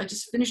is, I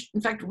just finished,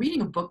 in fact,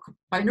 reading a book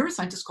by a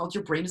neuroscientist called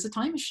Your Brain is a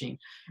Time Machine.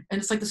 And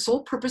it's like the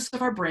sole purpose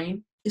of our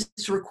brain is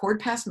to record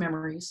past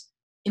memories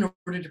in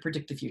order to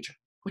predict the future,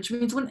 which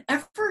means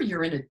whenever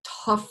you're in a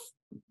tough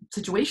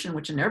situation,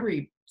 which in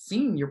every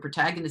scene, your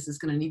protagonist is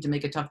going to need to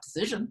make a tough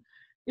decision,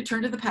 you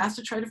turn to the past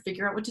to try to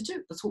figure out what to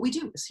do. That's what we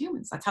do as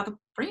humans. That's how the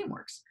brain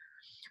works.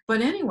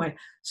 But anyway,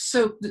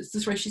 so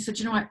this way, she said,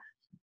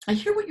 I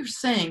hear what you're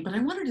saying, but I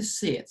wanted to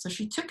see it. So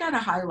she took out a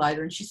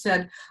highlighter and she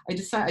said, I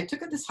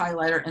took out this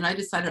highlighter and I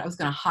decided I was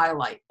going to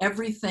highlight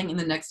everything in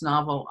the next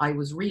novel I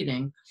was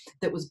reading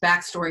that was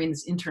backstory and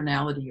this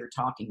internality you're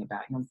talking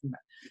about.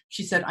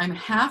 She said, I'm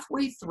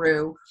halfway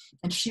through,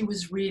 and she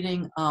was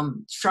reading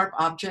Sharp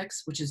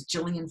Objects, which is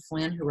Gillian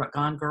Flynn, who wrote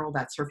Gone Girl.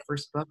 That's her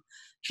first book.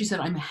 She said,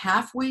 I'm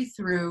halfway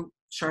through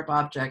Sharp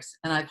Objects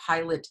and I've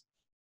highlighted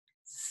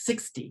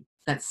 60.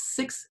 That's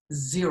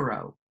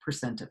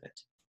 60% of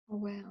it. Oh,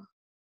 wow.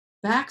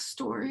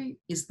 Backstory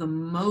is the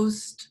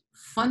most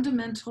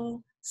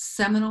fundamental,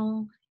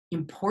 seminal,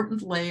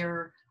 important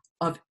layer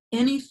of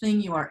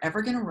anything you are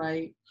ever going to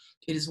write.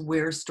 It is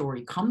where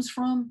story comes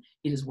from.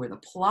 It is where the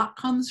plot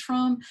comes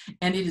from.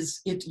 And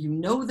you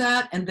know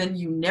that, and then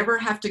you never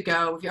have to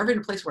go, if you're ever in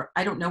a place where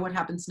I don't know what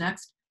happens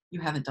next, you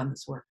haven't done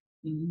this work.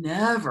 You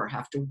never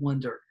have to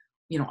wonder,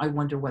 I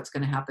wonder what's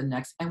going to happen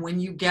next. And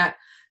when you get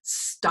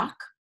stuck,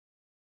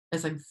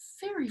 as I'm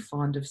very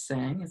fond of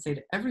saying and say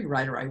to every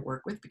writer I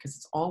work with, because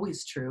it's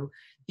always true,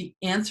 the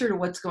answer to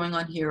what's going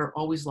on here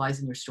always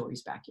lies in your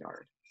story's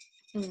backyard.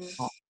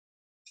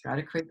 Got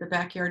to create the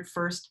backyard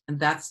first, and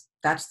that's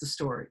the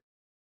story.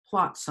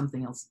 Plot's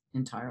something else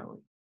entirely.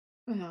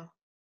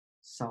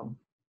 So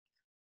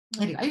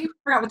anyway, I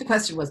forgot what the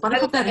question was, but I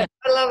hope that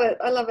answers.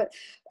 I love it.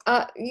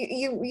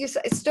 You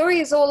say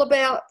story is all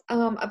about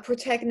a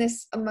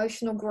protagonist's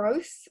emotional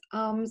growth.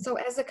 So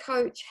as a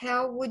coach,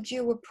 how would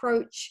you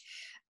approach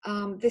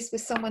this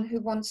with someone who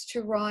wants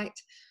to write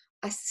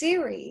a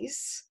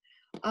series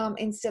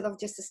instead of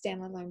just a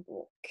standalone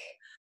book?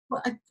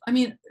 Well, I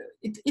mean,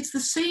 it's the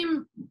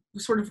same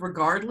sort of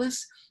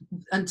regardless.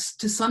 And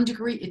to some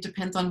degree, it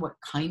depends on what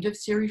kind of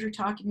series you're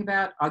talking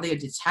about. Are they a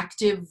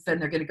detective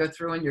and they're going to go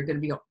through and you're going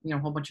to be, a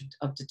whole bunch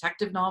of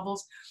detective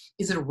novels?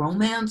 Is it a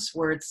romance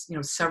where it's,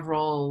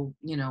 several,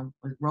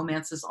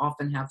 romances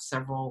often have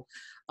several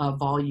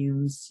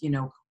volumes,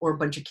 or a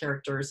bunch of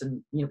characters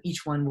and,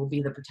 each one will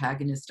be the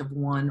protagonist of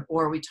one?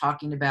 Or are we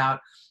talking about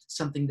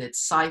something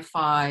that's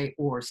sci-fi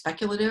or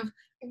speculative?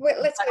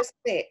 Well, let's go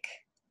spec.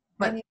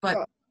 But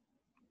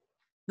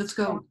let's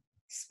go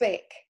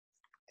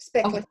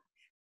speculative.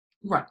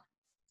 Right.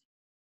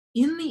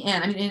 In the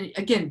end, I mean, and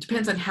again, it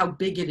depends on how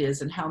big it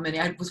is and how many.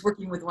 I was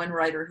working with one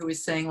writer who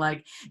was saying,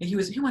 like, if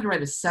he wanted to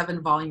write a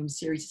 7-volume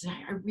series. He said,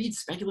 I read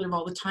speculative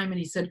all the time, and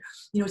he said,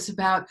 it's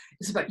about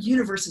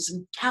universes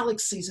and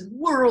galaxies and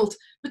worlds,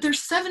 but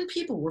there's 7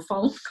 people we're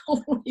following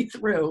all the way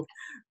through,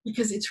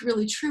 because it's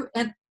really true.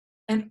 And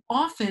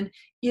often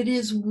it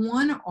is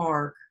one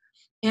arc,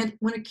 and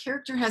when a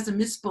character has a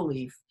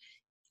misbelief,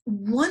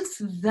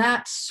 once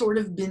that's sort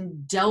of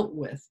been dealt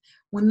with,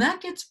 when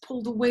that gets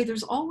pulled away,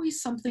 there's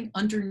always something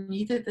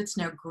underneath it that's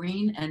now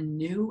green and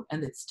new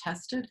and it's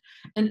tested.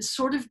 And it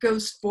sort of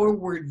goes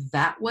forward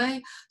that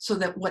way, so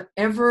that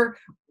whatever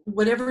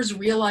is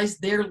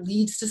realized there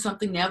leads to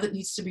something now that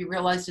needs to be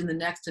realized in the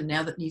next, and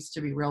now that needs to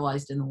be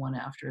realized in the one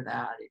after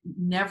that.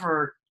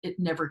 It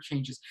never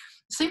changes.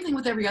 Same thing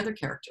with every other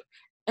character.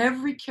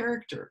 Every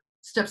character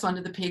steps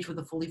onto the page with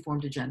a fully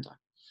formed agenda.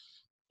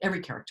 Every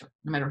character,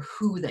 no matter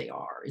who they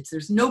are.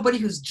 There's nobody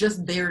who's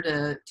just there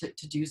to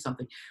do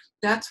something.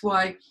 That's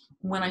why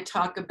when I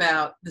talk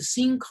about the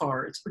scene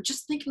cards, or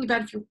just thinking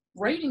about if you're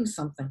writing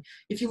something,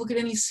 if you look at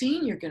any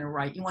scene you're going to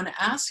write, you want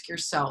to ask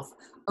yourself,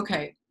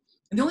 okay,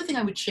 and the only thing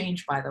I would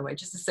change, by the way,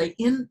 just to say,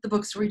 in the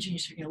book Story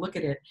Genius, you're going to look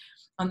at it,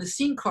 on the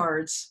scene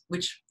cards,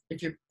 which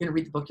if you're going to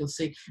read the book, you'll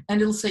see, and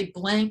it'll say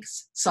blank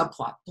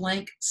subplot,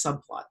 blank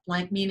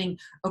meaning,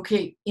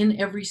 okay, in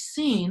every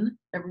scene,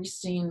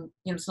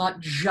 it's not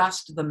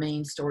just the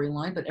main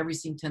storyline, but every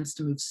scene tends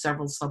to move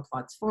several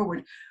subplots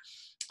forward.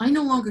 I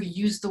no longer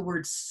use the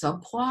word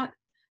subplot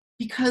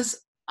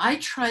because I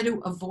try to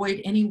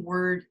avoid any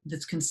word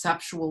that's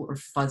conceptual or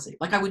fuzzy.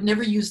 Like I would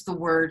never use the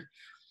word,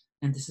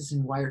 and this is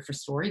in Wired for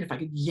Story, and if I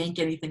could yank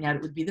anything out,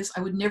 it would be this.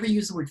 I would never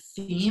use the word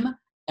theme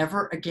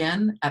ever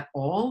again at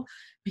all,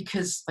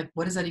 because like,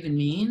 what does that even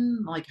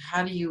mean? Like,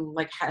 how do you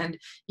and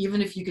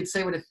even if you could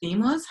say what a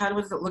theme was, how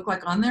does it look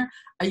like on there?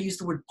 I use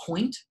the word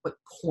point. What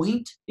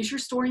point is your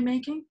story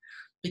making?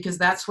 Because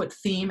that's what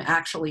theme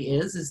actually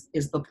is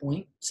the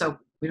point. So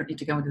we don't need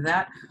to go into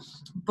that.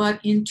 But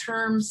in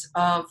terms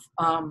of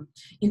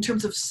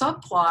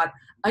subplot,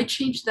 I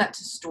changed that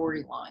to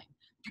storyline.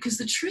 Because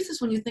the truth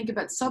is, when you think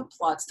about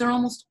subplots, they're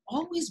almost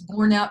always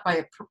borne out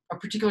by a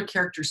particular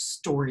character's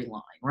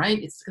storyline, right?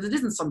 It's because it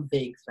isn't some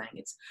vague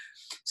thing.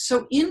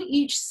 So in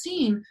each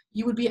scene,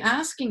 you would be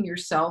asking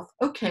yourself,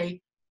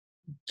 okay,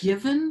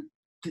 given,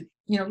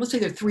 let's say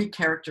there are 3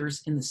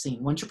 characters in the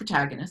scene. One's your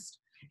protagonist,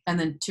 and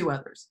then 2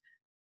 others.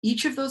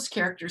 Each of those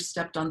characters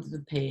stepped onto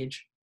the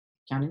page,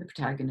 counting the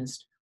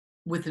protagonist,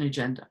 with an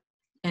agenda.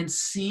 And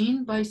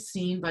scene by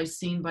scene by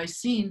scene by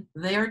scene,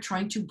 they are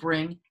trying to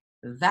bring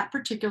that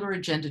particular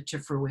agenda to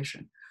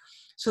fruition.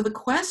 So the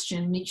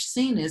question in each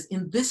scene is,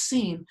 in this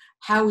scene,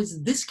 how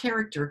is this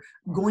character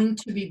going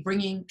to be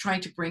trying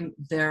to bring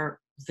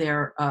their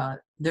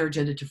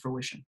agenda to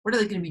fruition? What are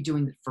they going to be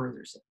doing that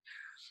furthers it?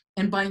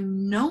 And by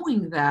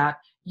knowing that,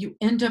 you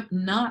end up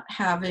not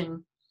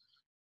having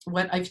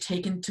what I've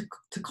taken to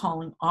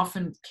calling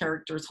often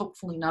characters,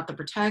 hopefully not the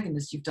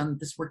protagonist, you've done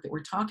this work that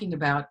we're talking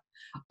about,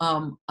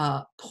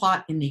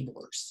 plot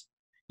enablers.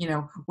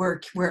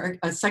 Where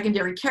a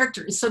secondary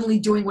character is suddenly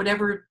doing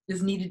whatever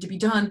is needed to be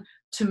done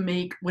to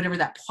make whatever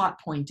that plot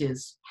point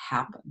is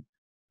happen.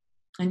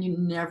 And you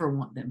never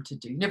want them to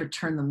do, never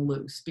turn them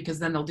loose, because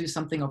then they'll do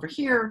something over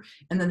here,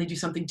 and then they do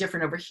something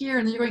different over here,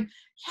 and then you're going,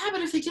 yeah,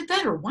 but if they did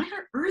that, or why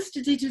on earth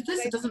did they do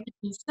this? It doesn't make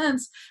any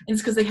sense. And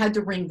it's because they had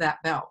to ring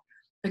that bell.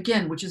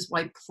 Again, which is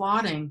why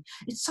plotting,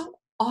 it's so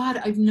odd.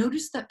 I've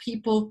noticed that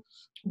people,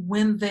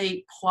 when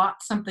they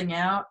plot something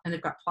out and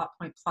they've got plot,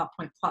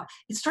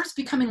 it starts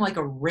becoming like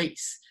a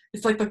race.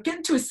 It's like they'll get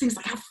into a scene, it's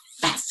like, how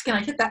fast can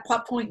I hit that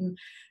plot point and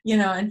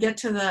get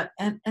to the,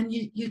 and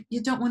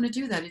you don't want to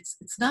do that.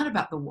 It's not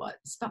about the what,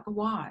 it's about the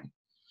why.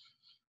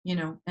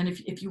 And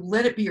if you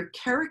let it be your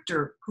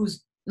character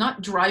who's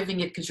not driving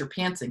it because you're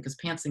pantsing, because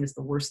pantsing is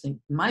the worst thing,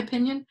 in my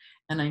opinion.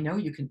 And I know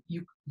you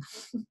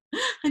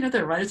I know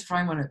that writers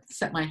probably want to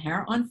set my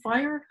hair on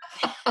fire.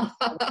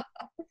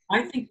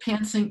 I think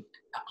pantsing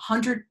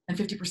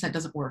 150%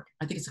 doesn't work.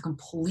 I think it's a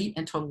complete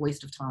and total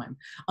waste of time.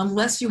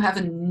 Unless you have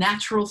a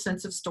natural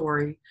sense of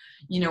story,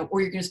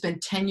 or you're going to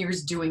spend 10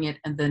 years doing it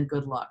and then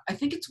good luck. I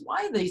think it's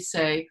why they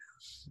say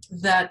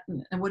that,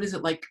 and what is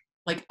it, like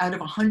out of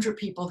 100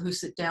 people who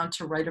sit down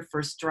to write a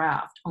first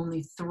draft,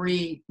 only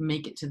 3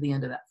 make it to the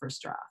end of that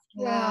first draft.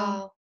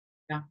 Wow.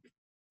 Yeah,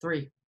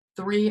 3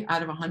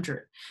 out of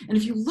 100. And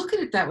if you look at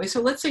it that way,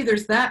 so let's say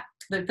there's that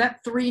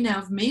 3 now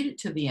have made it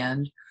to the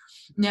end.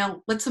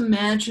 Now let's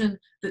imagine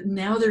that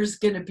now there's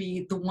going to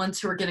be the ones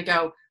who are going to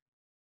go,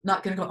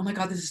 not going to go, oh my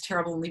God, this is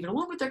terrible, and leave it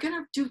alone, but they're going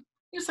to do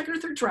second or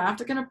third draft.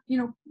 They're going to,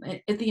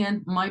 at the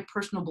end, my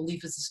personal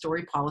belief is the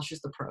story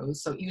polishes the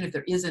prose. So even if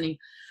there is any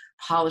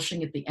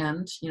polishing at the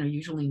end,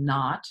 usually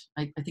not.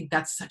 I think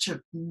that's such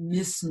a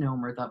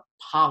misnomer, the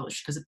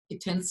polish, because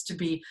it tends to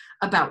be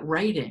about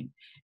writing.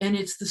 And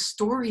it's the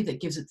story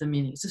that gives it the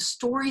meaning. It's the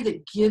story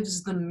that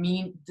gives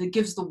that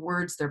gives the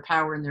words their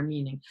power and their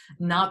meaning,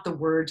 not the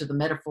words or the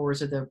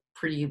metaphors or the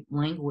pretty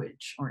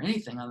language or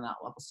anything on that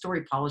level.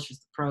 Story polishes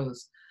the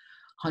prose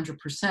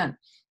 100%.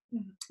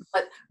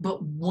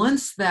 But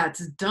once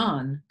that's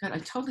done, God, I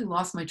totally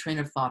lost my train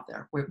of thought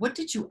there. Wait, what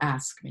did you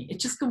ask me? It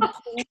just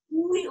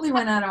completely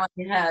went out of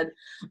my head.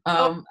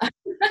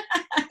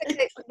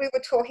 We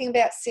were talking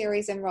about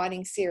series and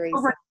writing series.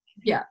 Oh, right.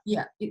 Yeah.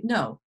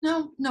 No.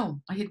 I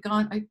think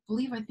I'd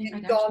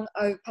gone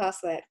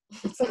past that.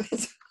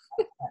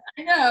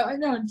 I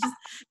know. It just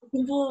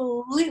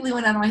completely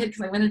went out of my head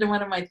because I went into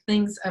one of my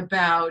things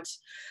about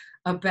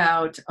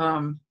about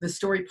the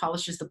story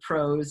polishes the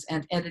prose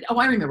and edit. Oh,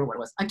 I remember what it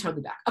was. I'm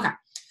totally back. Okay.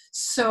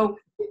 So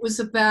it was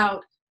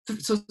about,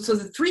 so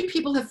the three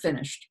people have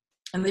finished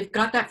and they've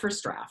got that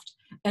first draft.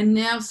 And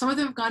now some of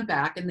them have gone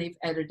back and they've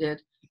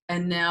edited.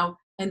 And now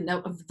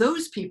of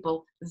those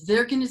people,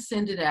 they're going to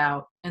send it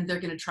out and they're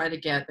going to try to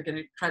go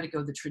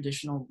the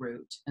traditional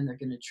route, and they're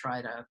going to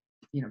try to,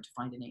 to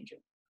find an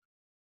agent.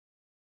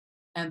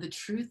 And the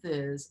truth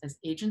is, as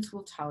agents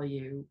will tell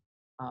you,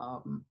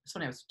 it's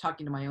funny, I was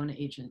talking to my own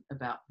agent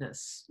about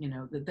this,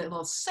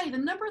 they'll say the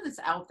number that's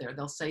out there,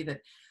 they'll say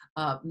that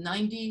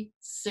 96%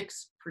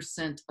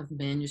 of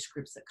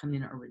manuscripts that come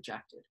in are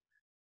rejected.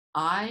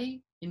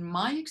 In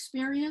my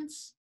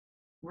experience,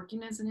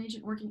 working as an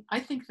agent, I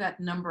think that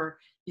number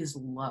is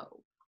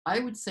low. I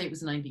would say it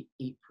was 98%.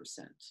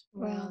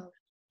 Wow.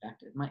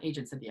 Rejected. My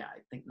agent said, yeah,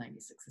 I think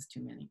 96 is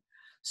too many.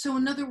 So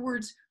in other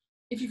words,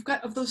 if you've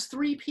got, of those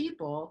three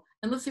people,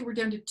 and let's say we're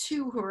down to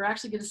two who are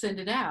actually going to send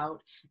it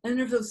out, and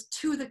of those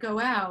two that go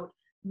out,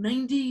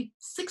 96%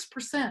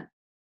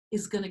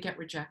 is going to get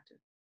rejected.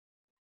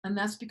 And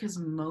that's because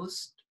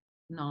most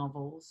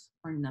novels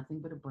are nothing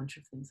but a bunch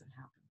of things that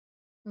happen.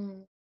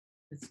 Mm.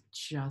 It's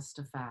just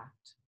a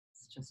fact.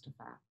 It's just a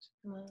fact.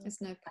 Wow.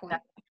 There's no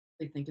point.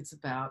 They think it's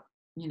about,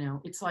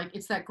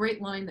 it's that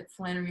great line that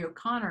Flannery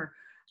O'Connor,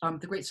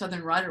 the great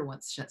Southern writer,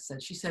 once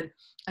said. She said,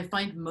 I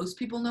find most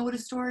people know what a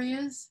story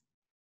is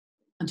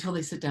until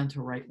they sit down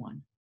to write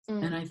one.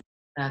 Mm. And I think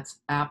that's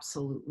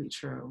absolutely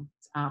true.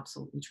 It's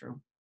absolutely true.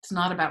 It's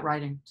not about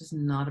writing, just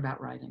not about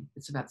writing.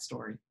 It's about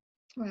story.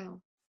 Wow.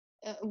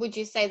 Would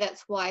you say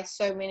that's why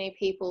so many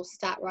people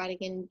start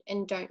writing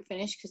and don't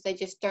finish, because they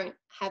just don't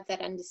have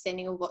that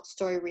understanding of what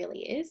story really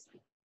is?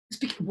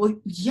 Well,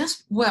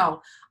 yes.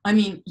 Well, I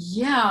mean,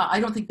 yeah, I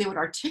don't think they would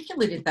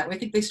articulate it that way. I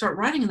think they start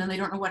writing and then they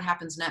don't know what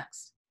happens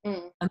next. Mm.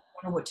 And they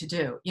don't know what to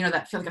do.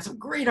 That feel like that's a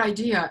great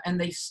idea. And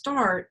they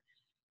start,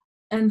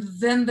 and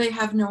then they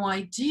have no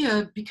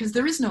idea because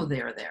there is no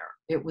there.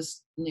 It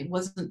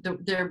wasn't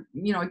there,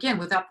 again,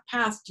 without the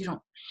past, you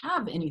don't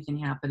have anything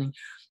happening.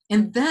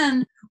 And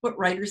then what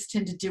writers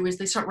tend to do is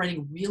they start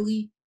writing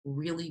really,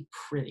 really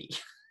pretty.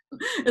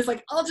 It's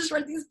like, I'll just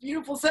write these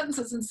beautiful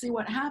sentences and see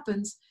what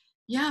happens.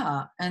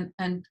 Yeah. And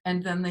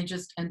then they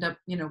just end up,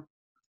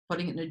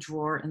 putting it in a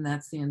drawer, and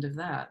that's the end of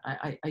that.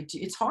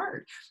 It's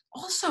hard.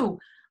 Also,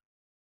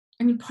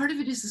 I mean, part of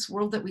it is this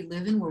world that we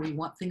live in where we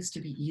want things to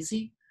be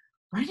easy.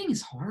 Writing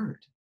is hard.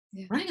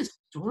 Yeah. Writing a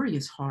story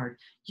is hard.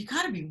 You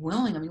got to be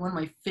willing. I mean, one of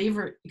my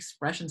favorite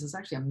expressions is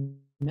actually a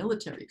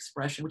military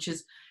expression, which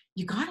is,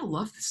 you got to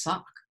love the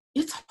suck.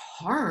 It's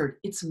hard.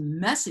 It's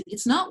messy.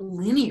 It's not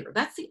linear.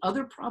 That's the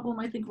other problem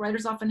I think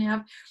writers often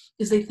have,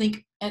 is they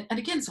think, and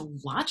again, it's a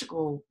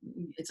logical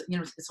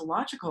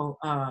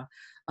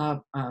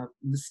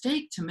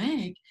mistake to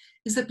make,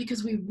 is that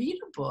because we read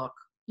a book,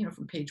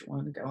 from page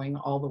one going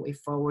all the way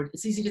forward,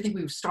 it's easy to think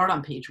we would start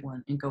on page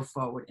one and go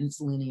forward and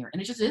it's linear,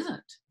 and it just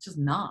isn't. It's just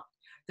not.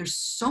 There's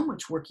so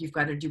much work you've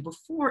got to do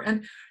before.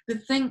 And the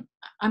thing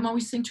I'm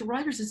always saying to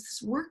writers is,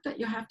 this work that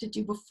you have to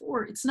do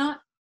before, it's not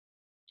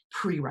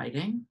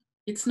pre-writing.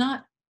 It's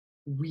not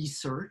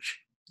research.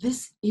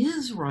 This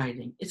is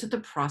writing. It's that the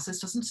process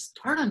doesn't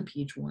start on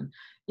page one.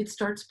 It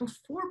starts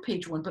before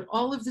page one. But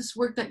all of this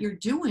work that you're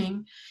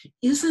doing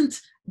isn't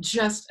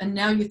just, and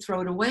now you throw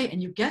it away and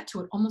you get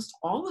to it. Almost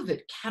all of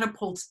it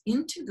catapults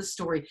into the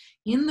story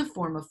in the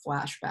form of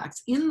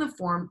flashbacks, in the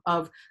form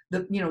of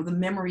the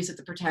memories that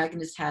the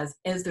protagonist has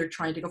as they're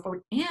trying to go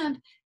forward. And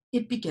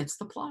it begets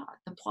the plot.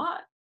 The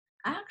plot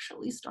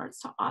actually starts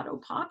to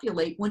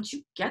auto-populate once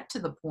you get to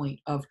the point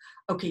of,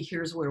 okay,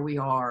 here's where we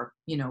are,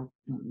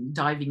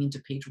 diving into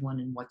page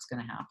one and what's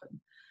going to happen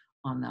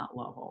on that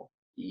level.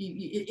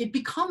 It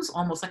becomes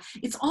almost like,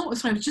 it's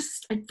almost,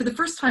 for the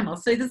first time, I'll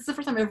say this is the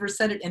first time I've ever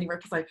said it anywhere,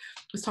 because I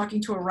was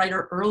talking to a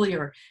writer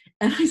earlier,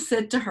 and I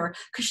said to her,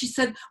 because she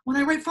said, when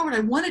I write forward, I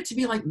want it to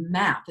be like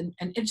math, and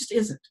it just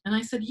isn't. And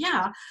I said,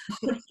 yeah,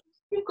 but if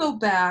you go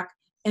back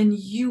and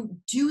you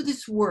do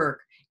this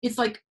work, it's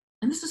like,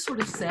 and this is sort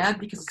of sad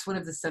because it's one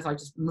of the stuff, I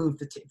just moved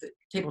the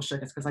table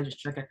shook us because I just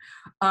shook it.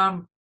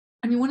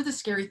 I mean, one of the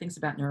scary things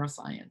about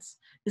neuroscience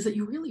is that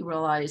you really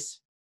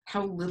realize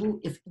how little,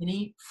 if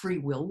any, free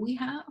will we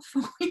have.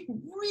 We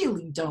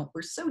really don't.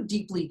 We're so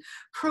deeply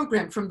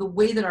programmed from the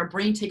way that our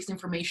brain takes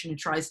information and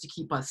tries to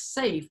keep us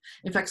safe.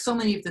 In fact, so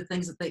many of the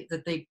things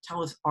that they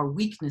tell us are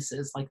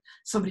weaknesses, like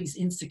somebody's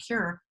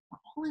insecure, we're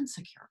all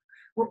insecure.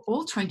 We're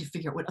all trying to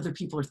figure out what other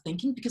people are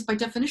thinking, because by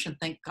definition,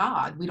 thank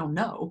God, we don't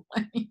know.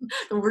 I mean,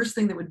 the worst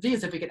thing that would be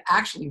is if we could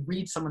actually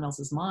read someone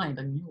else's mind.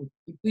 I mean,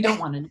 we don't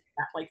want to know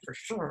that, like, for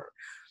sure.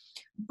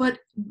 But,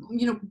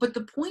 but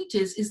the point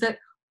is that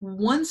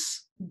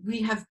once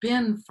we have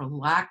been, for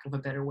lack of a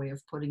better way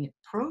of putting it,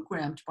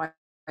 programmed by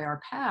our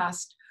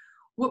past,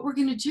 what we're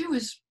going to do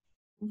is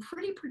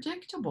pretty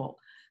predictable.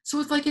 So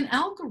it's like an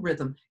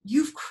algorithm.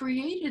 You've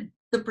created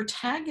the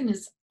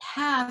protagonist's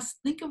past.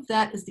 Think of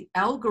that as the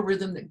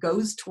algorithm that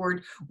goes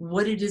toward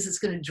what it is that's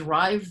going to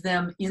drive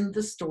them in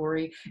the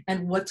story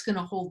and what's going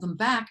to hold them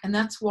back. And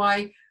that's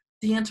why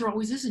the answer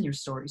always is in your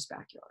story's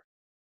backyard.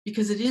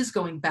 because it is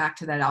going back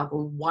to that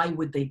algo. Why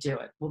would they do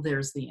it? Well,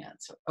 there's the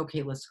answer.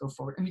 Okay, let's go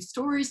forward. I mean,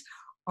 stories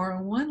are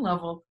on one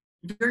level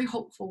very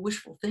hopeful,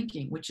 wishful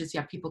thinking, which is,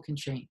 yeah, people can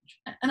change.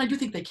 And I do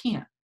think they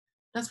can.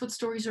 That's what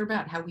stories are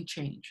about, how we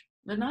change.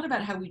 They're not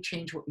about how we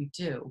change what we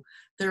do.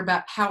 They're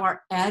about how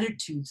our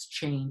attitudes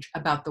change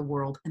about the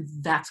world, and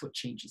that's what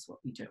changes what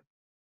we do.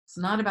 It's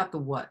not about the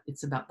what,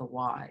 it's about the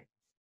why,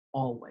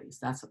 always.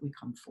 That's what we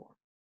come for.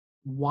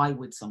 Why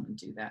would someone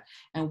do that?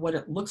 And what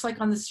it looks like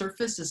on the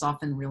surface is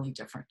often really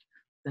different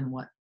than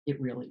what it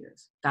really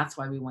is. That's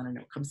why we want to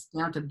know. It comes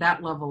down to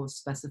that level of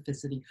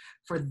specificity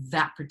for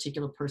that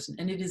particular person.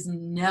 And it is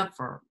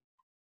never,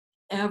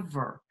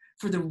 ever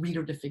for the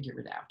reader to figure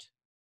it out.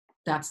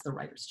 That's the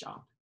writer's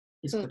job,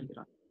 is putting it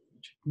on the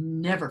page.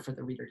 Never for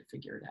the reader to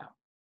figure it out.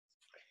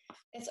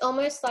 It's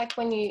almost like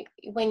when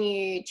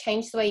you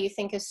change the way you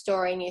think a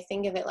story and you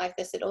think of it like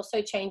this, it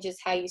also changes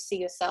how you see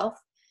yourself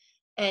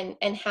and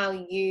how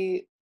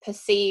you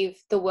perceive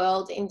the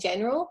world in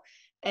general.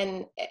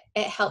 And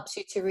it helps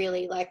you to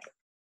really, like,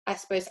 I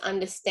suppose,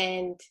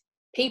 understand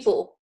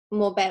people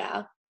more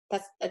better.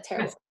 That's a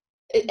terrible.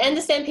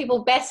 Understand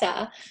people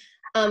better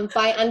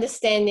by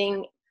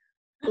understanding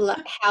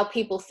how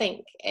people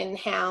think and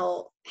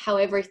how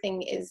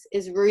everything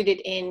is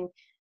rooted in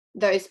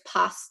those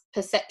past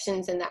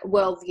perceptions and that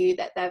worldview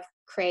that they've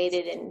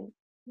created. And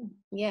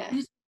yeah,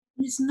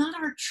 it's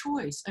not our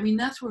choice. I mean,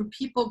 that's where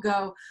people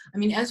go. I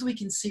mean, as we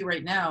can see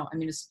right now, I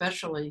mean,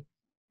 especially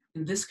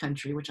in this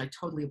country, which I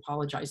totally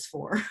apologize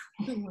for.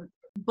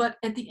 But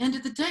at the end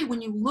of the day,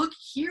 when you look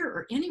here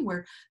or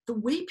anywhere, the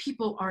way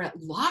people are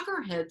at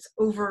loggerheads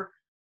over,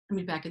 I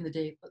mean, back in the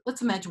day,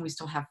 let's imagine we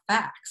still have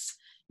facts,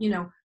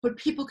 but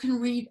people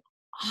can read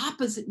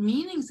opposite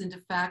meanings into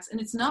facts. And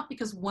it's not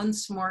because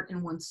one's smart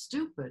and one's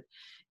stupid.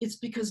 It's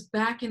because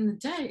back in the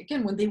day,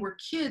 again, when they were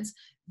kids,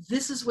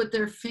 this is what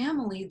their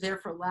family, their,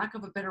 for lack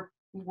of a better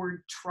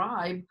word,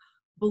 tribe,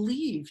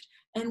 believed.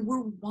 And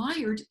we're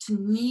wired to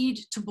need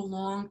to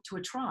belong to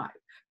a tribe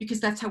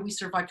because that's how we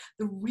survive.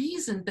 The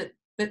reason that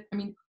I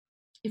mean,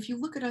 if you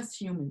look at us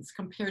humans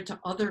compared to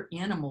other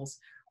animals,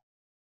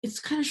 it's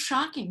kind of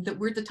shocking that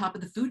we're at the top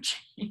of the food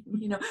chain.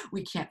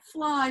 We can't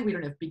fly, we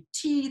don't have big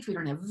teeth, we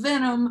don't have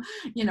venom,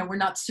 we're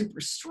not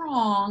super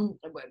strong.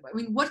 I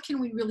mean, what can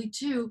we really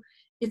do?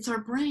 It's our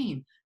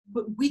brain.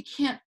 But we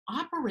can't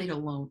operate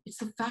alone. It's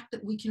the fact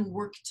that we can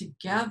work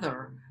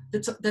together.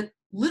 That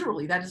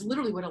is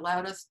literally what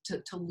allowed us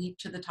to leap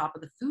to the top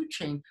of the food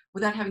chain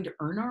without having to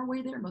earn our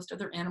way there. Most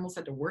other animals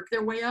had to work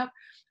their way up.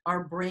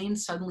 Our brain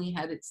suddenly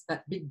had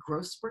that big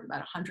growth spurt about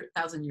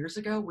 100,000 years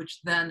ago,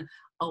 which then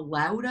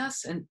allowed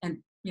us, and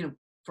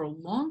for a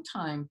long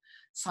time,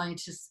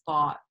 scientists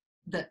thought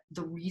that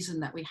the reason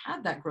that we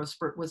had that growth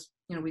spurt was,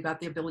 we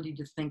got the ability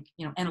to think,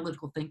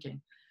 analytical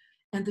thinking.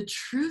 And the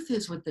truth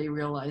is, what they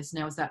realize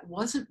now is that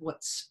wasn't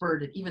what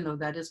spurred it, even though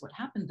that is what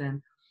happened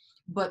then.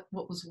 But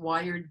what was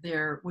wired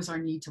there was our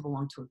need to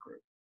belong to a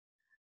group.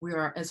 We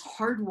are as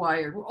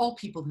hardwired, we're all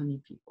people who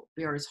need people.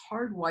 We are as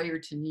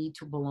hardwired to need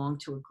to belong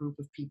to a group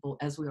of people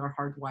as we are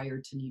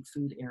hardwired to need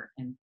food, air,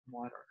 and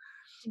water.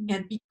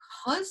 And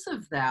because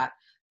of that,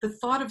 the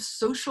thought of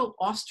social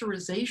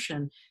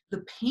ostracization,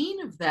 the pain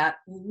of that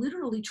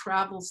literally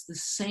travels the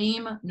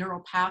same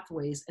neural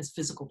pathways as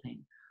physical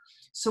pain.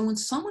 So when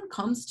someone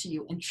comes to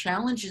you and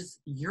challenges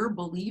your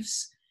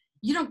beliefs,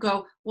 you don't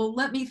go, well,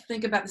 let me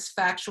think about this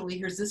factually.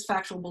 Here's this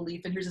factual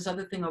belief, and here's this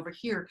other thing over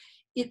here.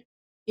 It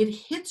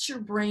hits your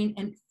brain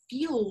and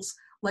feels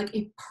like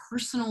a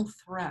personal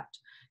threat.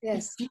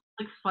 Yes. It feels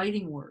like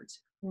fighting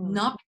words.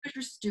 Not because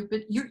you're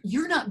stupid.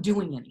 You're not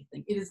doing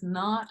anything. It is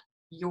not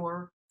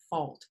your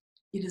fault.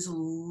 It is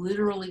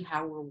literally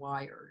how we're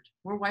wired.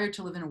 We're wired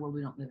to live in a world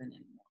we don't live in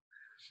anymore.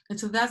 And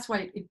so that's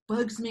why it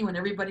bugs me when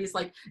everybody's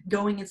like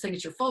going and saying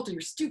it's your fault or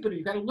you're stupid or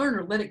you got to learn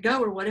or let it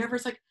go or whatever.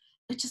 It's like,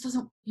 it just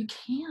doesn't, you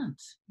can't.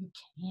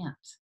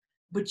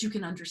 But you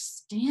can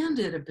understand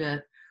it a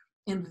bit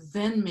and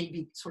then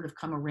maybe sort of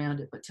come around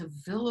it. But to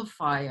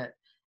vilify it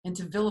and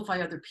to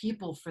vilify other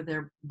people for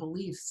their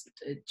beliefs,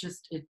 it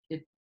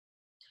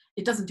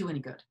doesn't do any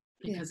good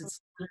because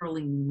it's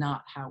literally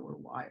not how we're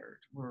wired.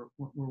 We're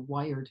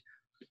wired,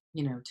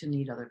 to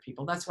need other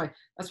people. That's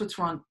what's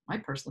wrong, my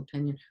personal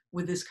opinion,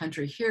 with this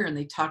country here. And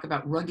they talk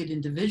about rugged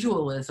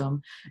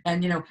individualism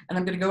and, and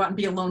I'm going to go out and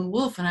be a lone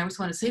wolf. And I always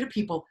want to say to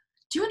people,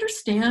 do you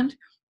understand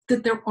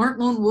that there aren't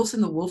lone wolves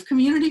in the wolf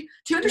community?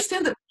 Do you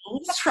understand that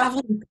wolves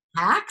travel in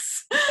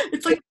packs?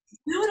 It's like,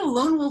 what a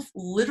lone wolf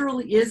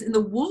literally is. In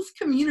the wolf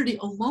community,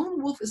 a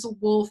lone wolf is a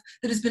wolf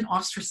that has been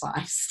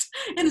ostracized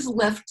and is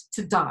left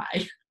to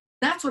die.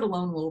 That's what a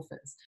lone wolf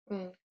is.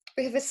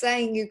 We have a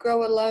saying, you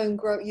grow alone,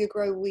 you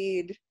grow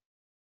weird.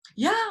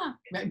 Yeah,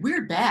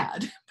 weird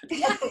bad.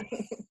 Yes,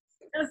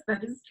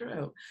 that is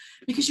true.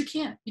 Because you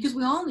can't, because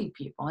we all need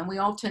people. And we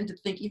all tend to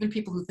think, even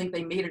people who think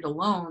they made it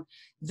alone,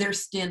 they're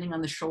standing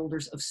on the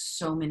shoulders of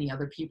so many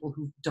other people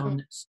who've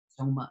done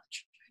so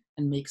much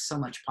and make so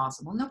much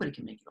possible. Nobody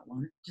can make it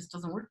alone. It just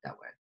doesn't work that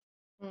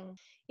way. Mm.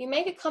 You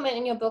make a comment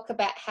in your book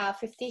about how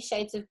 50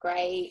 Shades of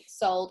Grey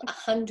sold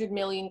 100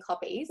 million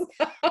copies.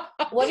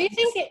 What do you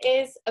think it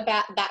is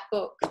about that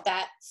book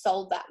that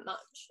sold that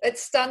much? It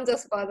stunned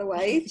us, by the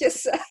way,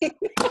 just saying.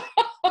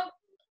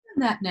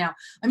 That now.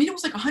 I mean, it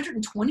was like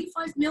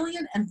 125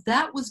 million, and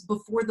that was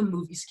before the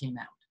movies came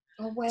out.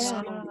 Oh, wow.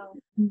 So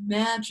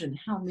imagine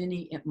how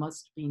many it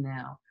must be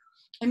now.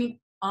 I mean,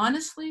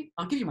 honestly,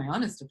 I'll give you my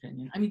honest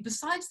opinion. I mean,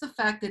 besides the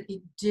fact that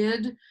it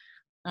did,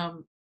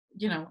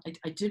 you know,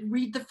 I did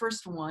read the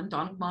first one.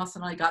 Donald Moss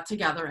and I got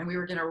together, and we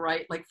were going to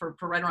write, like, for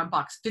Right Around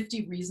Box,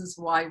 50 reasons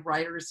why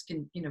writers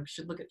can, you know,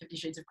 should look at 50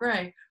 Shades of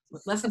Grey,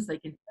 what lessons they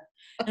can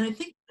get. And I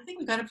think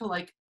we got up to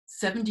like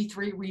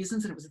 73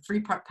 reasons, and it was a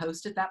 3-part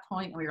post at that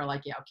point, and we were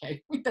like, yeah,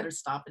 okay, we better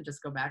stop and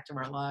just go back to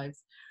our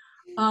lives.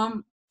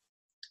 And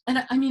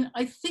I mean,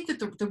 I think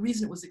that the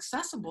reason it was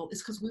accessible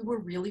is because we were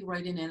really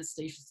right in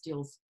Anastasia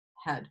Steele's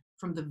head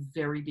from the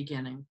very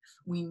beginning.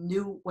 We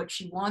knew what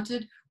she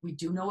wanted. We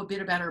do know a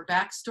bit about her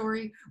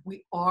backstory.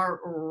 We are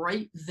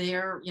right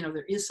there. You know,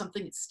 there is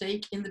something at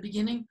stake in the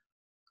beginning.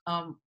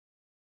 I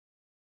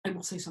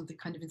will say something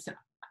kind of insane.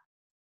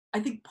 I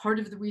think part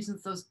of the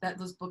reasons those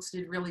books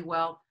did really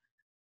well,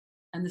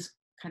 and this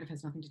kind of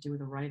has nothing to do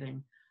with the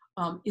writing,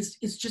 is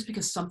just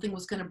because something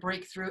was going to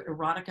break through.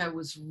 Erotica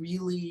was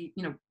really,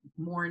 you know,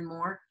 more and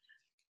more.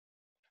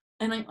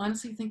 And I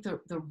honestly think the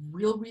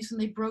real reason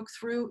they broke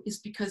through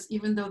is because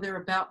even though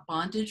they're about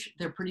bondage,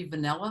 they're pretty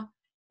vanilla.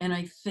 And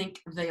I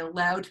think they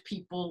allowed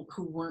people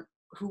who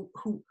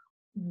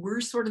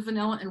were sort of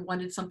vanilla and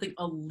wanted something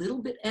a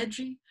little bit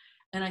edgy.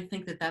 And I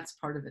think that that's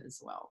part of it as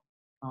well.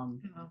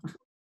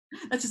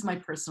 That's just my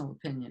personal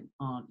opinion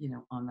on, you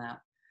know, on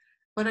that.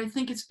 But I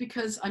think it's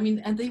because, I mean,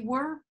 and it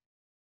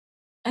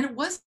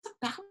was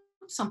about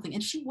something,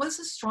 and she was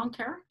a strong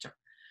character.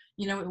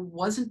 You know, it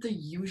wasn't the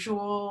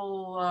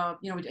usual,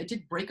 you know, it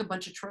did break a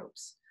bunch of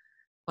tropes.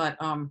 But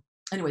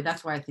anyway,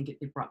 that's why I think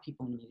it brought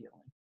people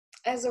immediately.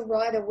 As a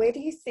writer, where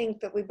do you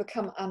think that we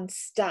become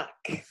unstuck?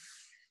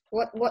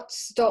 What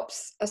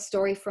stops a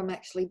story from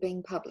actually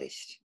being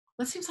published?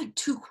 That seems like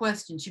 2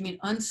 questions. You mean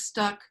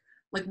unstuck?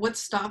 Like, what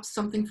stops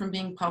something from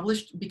being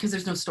published? Because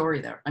there's no story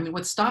there. I mean,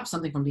 what stops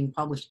something from being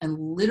published? And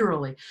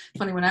literally,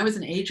 funny, when I was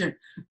an agent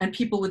and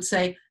people would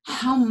say,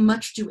 how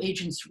much do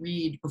agents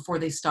read before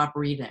they stop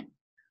reading?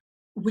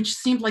 Which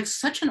seemed like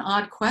such an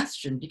odd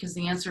question, because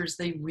the answer is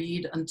they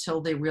read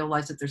until they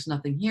realize that there's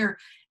nothing here.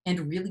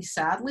 And really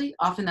sadly,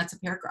 often that's a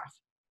paragraph.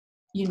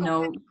 You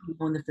know,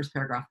 in the first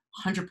paragraph,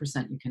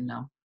 100% you can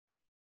know.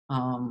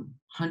 100%.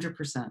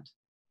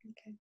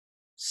 Okay.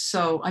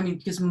 So, I mean,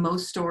 because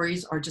most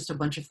stories are just a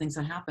bunch of things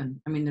that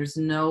happen. I mean, there's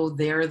no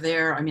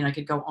there. I mean, I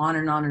could go on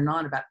and on and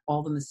on about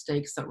all the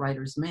mistakes that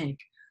writers make.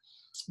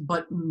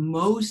 But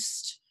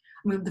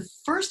I mean, the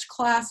first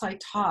class I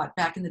taught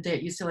back in the day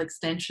at UCLA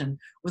Extension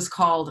was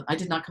called, I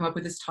did not come up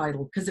with this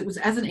title, because it was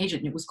as an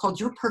agent, and it was called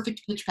Your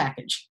Perfect Pitch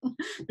Package,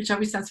 which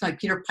always sounds like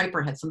Peter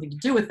Piper had something to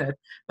do with it,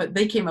 but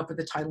they came up with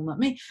the title, not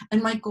me.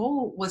 And my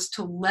goal was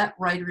to let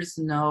writers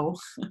know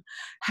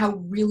how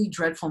really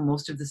dreadful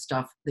most of the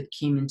stuff that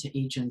came into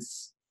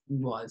agents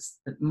was.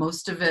 That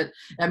most of it,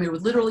 I mean, it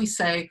would literally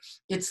say,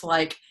 it's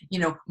like, you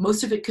know,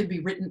 most of it could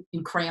be written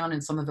in crayon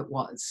and some of it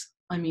was.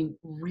 I mean,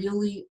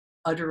 really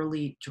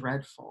utterly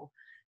dreadful,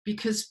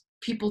 because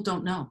people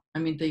don't know. I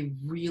mean, they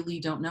really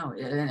don't know.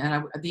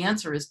 And the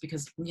answer is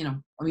because, you know,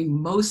 I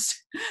mean, what's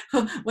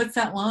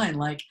that line?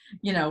 Like,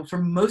 you know, for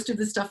most of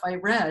the stuff I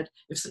read,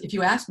 if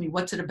you ask me,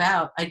 what's it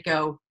about? I'd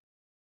go,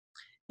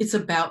 it's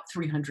about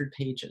 300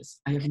 pages.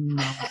 I have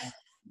no idea.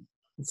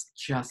 It's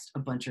just a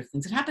bunch of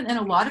things that happen. And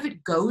a lot of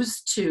it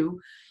goes to,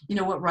 you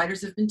know, what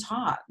writers have been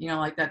taught, you know,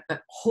 like that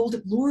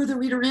lure the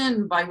reader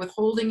in by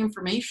withholding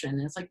information.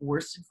 And it's like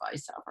worst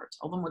advice ever.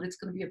 Tell them what it's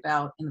going to be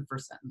about in the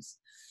first sentence.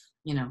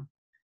 You know,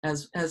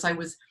 as I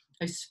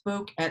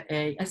spoke at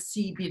a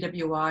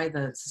SCBWI,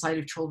 the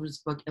Society of Children's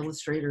Book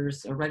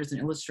Illustrators, Writers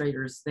and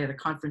Illustrators. They had a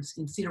conference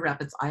in Cedar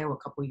Rapids, Iowa, a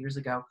couple of years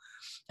ago.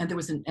 And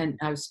and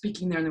I was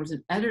speaking there, and there was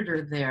an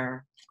editor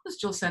there. It was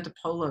Jill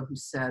Santopolo who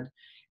said,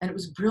 and it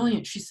was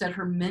brilliant. She said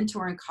her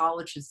mentor in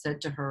college had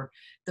said to her,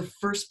 the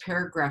first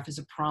paragraph is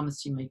a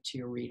promise you make to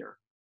your reader.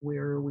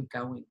 Where are we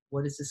going?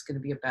 What is this going to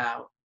be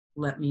about?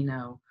 Let me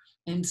know.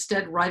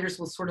 Instead, writers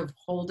will sort of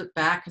hold it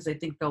back because they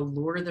think they'll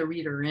lure the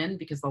reader in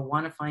because they'll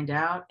want to find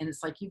out. And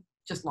it's like, you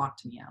just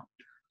locked me out.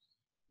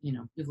 You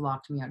know, you've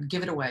locked me out.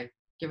 Give it away.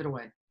 Give it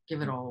away.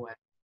 Give it all away.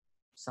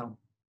 So,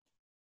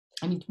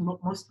 I mean,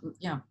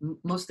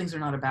 most things are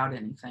not about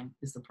anything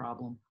is the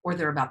problem, or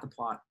they're about the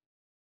plot.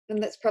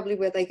 And that's probably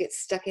where they get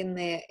stuck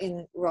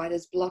in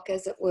writer's block,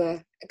 as it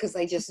were, because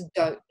they just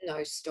don't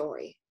know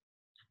story.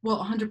 Well,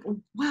 100.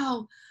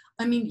 Well,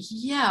 I mean,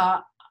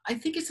 yeah, I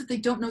think it's that they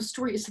don't know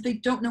story. It's that they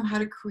don't know how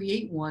to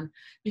create one,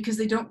 because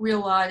they don't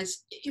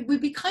realize it would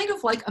be kind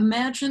of like,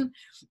 imagine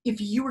if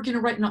you were going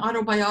to write an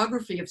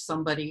autobiography of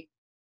somebody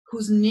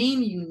whose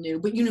name you knew,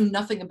 but you knew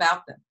nothing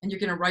about them, and you're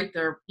going to write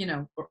their, you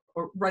know,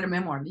 or write a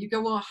memoir. You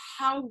go, well,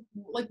 how,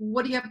 like,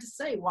 what do you have to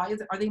say? Why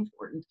are they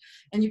important?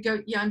 And you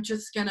go, yeah, I'm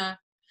just gonna,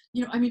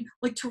 you know, I mean,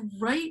 like, to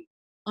write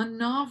a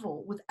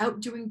novel without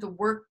doing the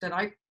work that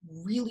I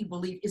really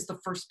believe is the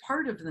first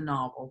part of the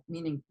novel,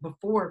 meaning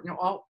before,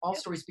 all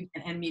stories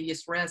begin and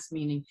medias res,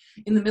 meaning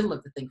in the middle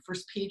of the thing.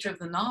 First page of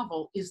the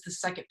novel is the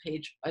second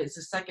page,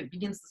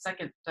 begins the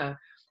second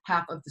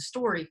half of the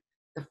story.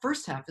 The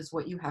first half is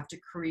what you have to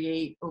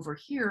create over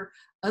here.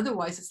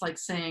 Otherwise, it's like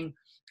saying,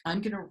 I'm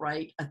going to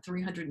write a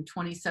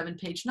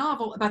 327-page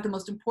novel about the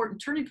most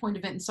important turning point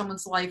event in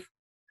someone's life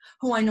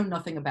who I know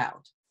nothing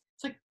about.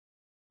 It's like,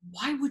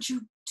 why would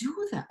you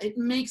do that? It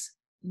makes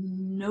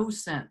no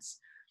sense.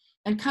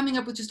 And coming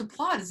up with just a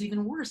plot is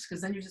even worse,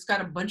 because then you just got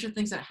a bunch of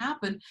things that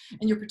happen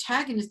and your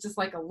protagonist is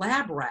like a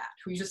lab rat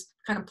who you just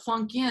kind of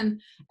plunk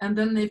in, and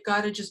then they've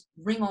got to just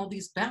ring all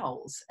these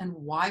bells. And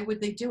why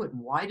would they do it?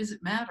 And why does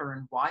it matter?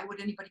 And why would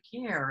anybody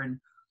care? And,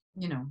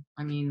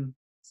 I mean.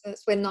 So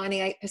that's where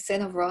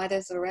 98% of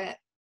writers are at.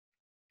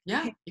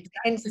 Yeah, exactly.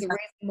 Hence the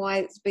reason why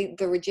it's been,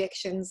 the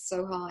rejection's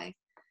so high.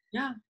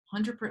 Yeah,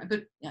 100%.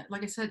 But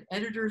like I said,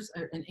 editors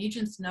and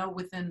agents know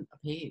within a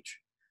page.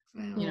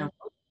 Wow.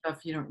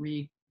 Stuff you don't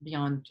read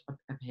beyond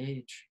a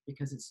page,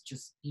 because it's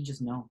just, you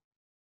just know.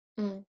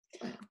 Well,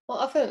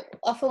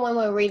 often when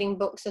we're reading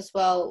books as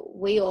well,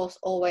 we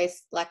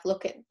always like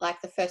look at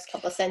like the first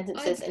couple of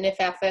sentences, and if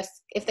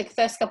the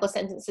first couple of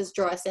sentences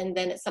draw us in,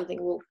 then it's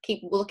something we'll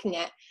keep looking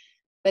at.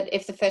 But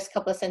if the first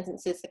couple of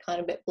sentences are kind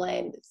of a bit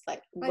bland, it's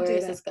like, where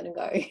is this going to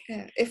go?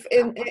 Yeah. If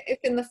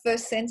in the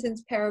first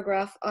sentence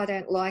paragraph I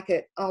don't like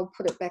it, I'll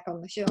put it back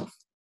on the shelf.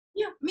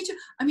 Yeah, me too.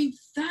 I mean,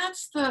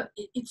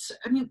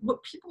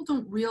 what people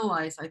don't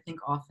realize, I think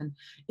often,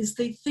 is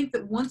they think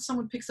that once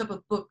someone picks up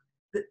a book,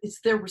 that it's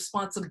their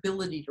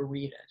responsibility to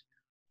read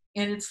it.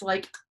 And it's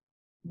like,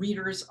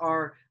 readers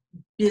are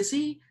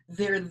busy.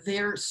 They're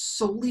there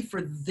solely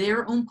for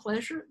their own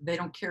pleasure. They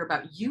don't care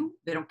about you.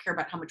 They don't care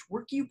about how much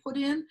work you put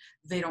in.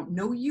 They don't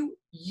know you.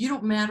 You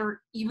don't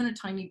matter even a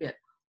tiny bit.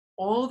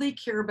 All they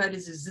care about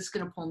is this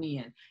going to pull me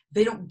in?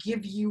 They don't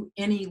give you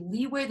any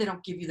leeway. They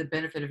don't give you the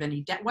benefit of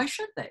any doubt. Why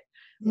should they?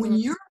 When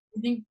you're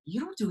reading, you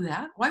don't do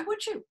that. Why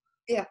would you?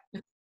 Yeah.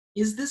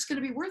 Is this going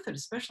to be worth it?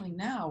 Especially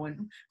now,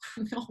 and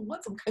we all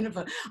want some kind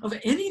of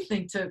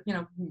anything to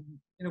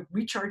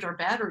recharge our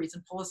batteries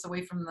and pull us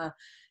away from the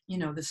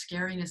the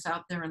scariness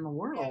out there in the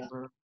world. Yeah.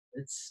 Or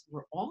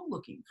we're all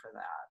looking for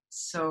that.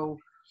 So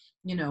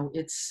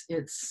it's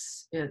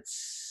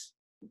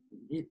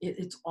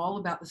all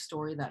about the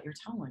story that you're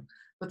telling,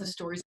 but the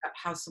story's about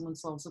how someone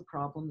solves a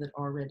problem that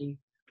already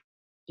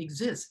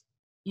exists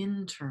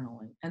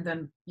internally, and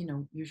then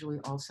usually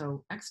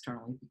also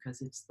externally,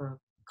 because it's the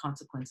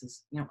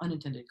consequences,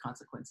 unintended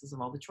consequences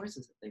of all the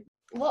choices that they've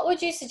made. What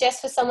would you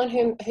suggest for someone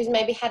who's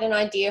maybe had an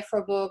idea for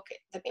a book,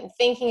 they've been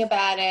thinking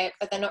about it,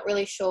 but they're not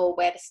really sure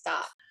where to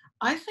start?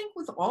 I think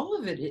with all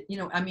of it,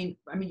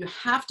 you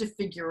have to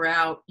figure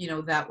out,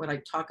 that what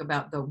I talk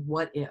about, the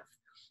what if.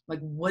 Like,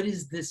 what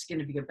is this going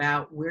to be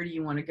about? Where do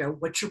you want to go?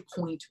 What's your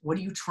point? What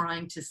are you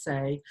trying to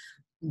say?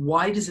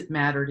 Why does it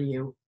matter to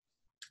you?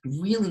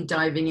 Really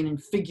diving in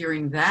and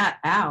figuring that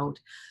out,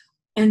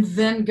 and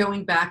then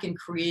going back and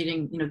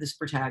creating, this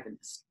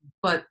protagonist.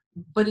 But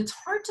it's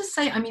hard to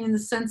say, in the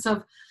sense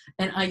of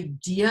an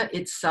idea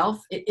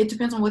itself, it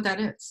depends on what that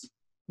is.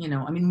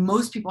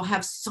 Most people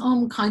have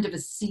some kind of a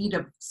seed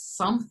of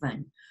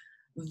something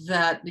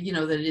that,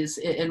 that is,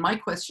 and my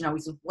question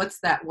always is, what's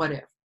that what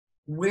if?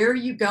 Where are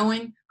you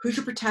going? Who's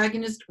your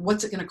protagonist?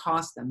 What's it going to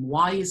cost them?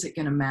 Why is it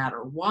going to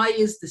matter? Why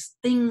is this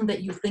thing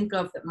that you think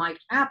of that might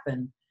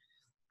happen?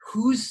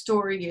 Whose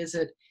story is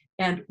it?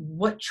 And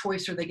what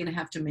choice are they going to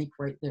have to make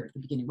right there at the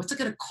beginning? What's it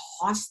going to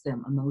cost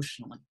them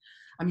emotionally?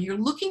 You're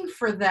looking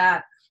for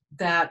that,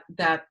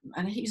 and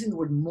I hate using the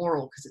word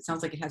moral because it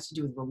sounds like it has to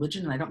do with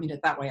religion, and I don't mean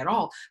it that way at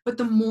all, but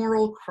the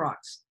moral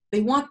crux.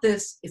 They want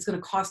this, it's going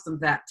to cost them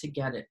that to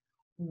get it.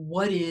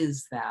 What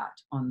is that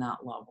on that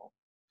level?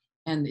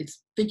 And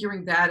it's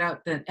figuring that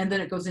out, and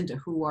then it goes into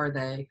who are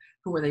they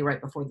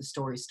right before the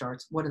story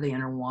starts? What are they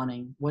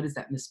wanting? What is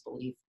that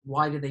misbelief?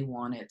 Why do they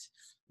want it?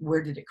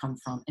 Where did it come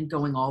from? And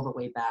going all the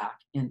way back,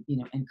 and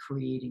and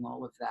creating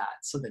all of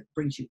that, so that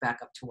brings you back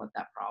up to what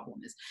that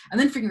problem is. And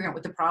then figuring out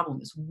what the problem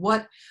is.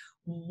 What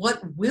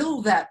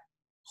will that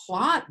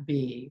plot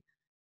be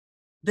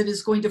that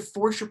is going to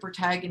force your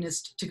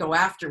protagonist to go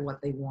after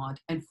what they want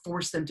and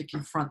force them to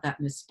confront that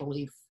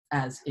misbelief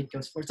as it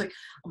goes forward? It's like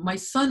my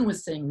son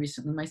was saying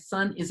recently. My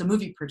son is a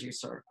movie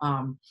producer,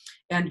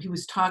 and he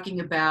was talking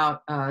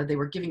about, they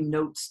were giving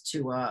notes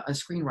to a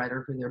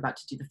screenwriter who they're about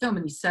to do the film,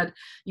 and he said,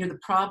 the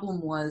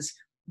problem was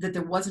that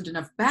there wasn't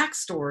enough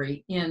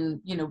backstory in,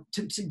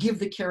 to give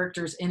the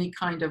characters any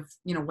kind of,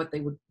 what they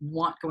would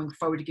want going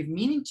forward, to give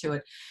meaning to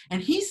it.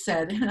 And he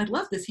said, and I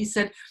love this, he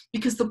said,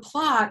 because the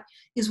plot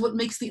is what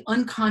makes the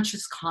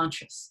unconscious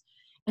conscious.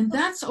 And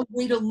that's a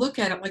way to look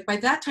at it. Like, by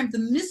that time, the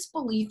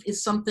misbelief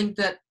is something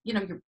that,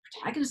 your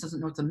protagonist doesn't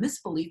know it's a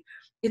misbelief.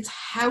 It's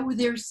how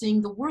they're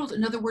seeing the world.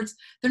 In other words,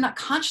 they're not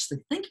consciously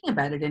thinking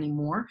about it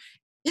anymore.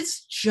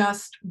 It's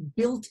just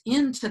built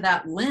into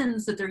that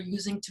lens that they're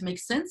using to make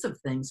sense of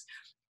things,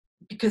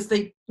 because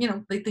they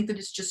think that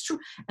it's just true.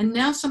 And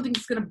now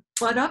something's going to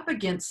butt up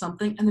against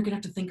something, and they're going to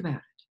have to think about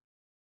it.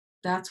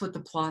 That's what the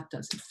plot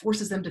does. It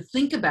forces them to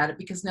think about it,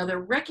 because now they're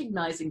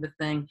recognizing the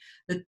thing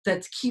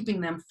that's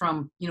keeping them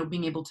from,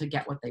 being able to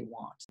get what they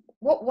want.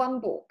 What one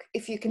book,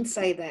 if you can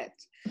say that?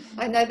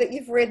 I know that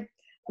you've read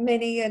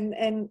many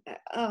and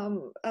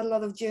a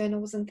lot of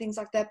journals and things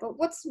like that, but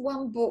what's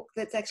one book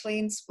that's actually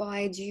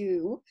inspired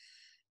you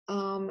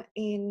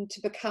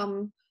to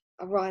become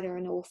a writer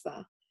and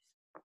author,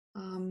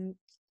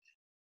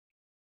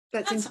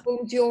 that's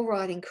informed your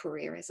writing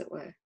career, as it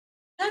were?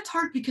 That's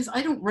hard because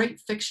I don't write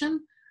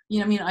fiction.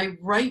 I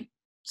write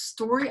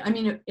story.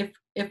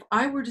 If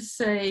I were to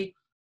say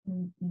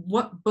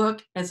what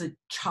book as a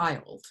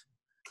child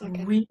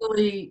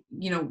really,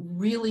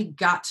 really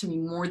got to me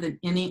more than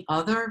any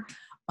other,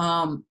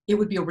 it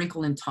would be A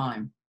Wrinkle in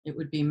Time. It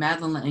would be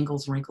Madeleine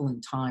L'Engle's Wrinkle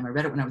in Time. I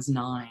read it when I was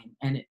 9,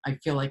 and I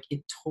feel like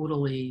it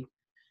totally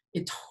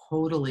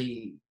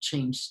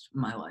changed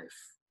my life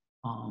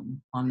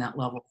on that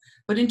level.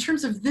 But in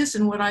terms of this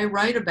and what I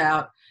write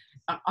about,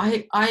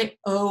 I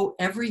owe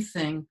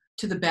everything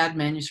to the bad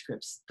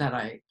manuscripts that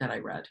I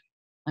read.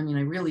 I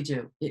really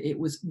do. It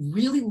was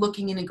really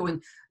looking in and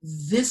going,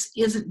 this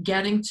isn't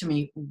getting to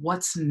me.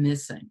 What's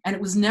missing? And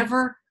it was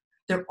never,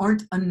 there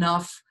aren't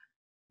enough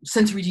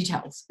sensory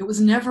details. It was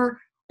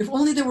never, if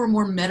only there were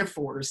more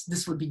metaphors,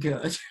 this would be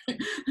good.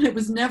 It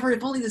was never,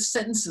 if only the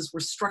sentences were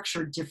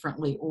structured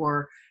differently,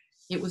 or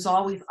it was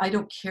always, I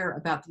don't care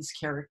about these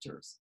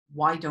characters.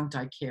 Why don't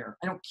I care?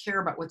 I don't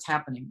care about what's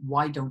happening.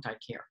 Why don't I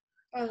care?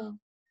 Oh.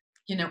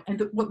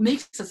 And what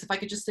makes us, if I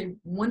could just say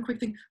one quick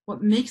thing,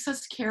 what makes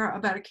us care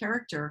about a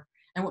character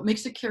and what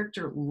makes a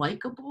character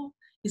likable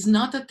is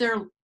not that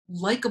they're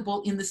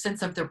likable in the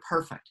sense of they're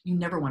perfect. You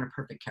never want a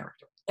perfect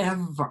character,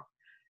 ever.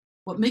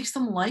 What makes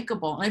them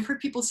likable, and I've heard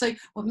people say,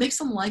 what makes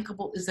them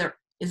likable is that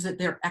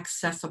they're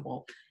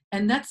accessible.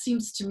 And that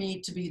seems to me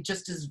to be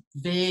just as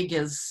vague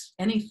as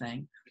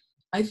anything.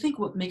 I think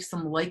what makes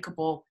them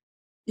likable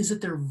is that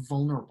they're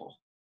vulnerable.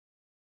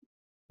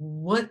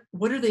 What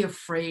are they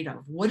afraid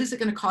of? What is it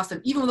going to cost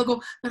them? Even when they'll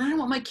go, but I don't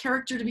want my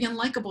character to be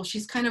unlikable.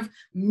 She's kind of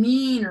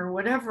mean or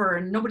whatever,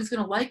 and nobody's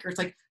going to like her. It's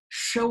like,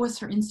 show us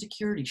her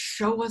insecurity.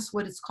 Show us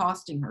what it's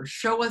costing her.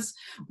 Show us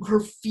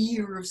her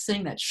fear of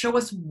saying that. Show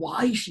us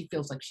why she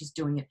feels like she's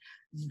doing it.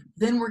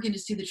 Then we're going to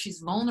see that she's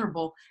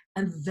vulnerable,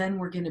 and then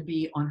we're going to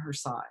be on her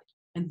side.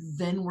 And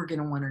then we're going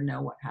to want to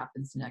know what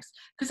happens next.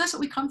 Because that's what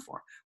we come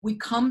for. We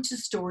come to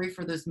story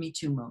for those Me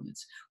Too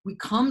moments. We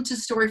come to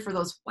story for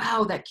those,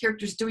 wow, that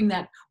character's doing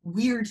that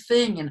weird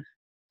thing, and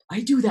I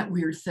do that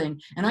weird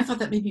thing. And I thought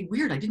that made me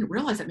weird. I didn't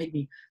realize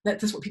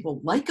that's what people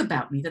like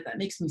about me, that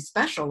makes me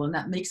special, and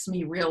that makes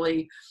me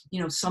really,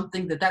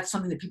 something that's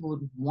something that people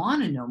would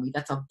want to know me.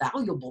 That's a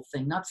valuable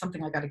thing, not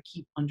something I got to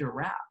keep under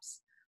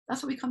wraps.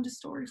 That's what we come to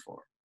story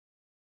for.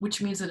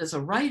 Which means that as a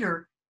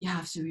writer, you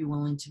have to be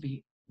willing to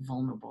be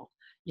vulnerable.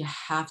 You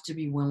have to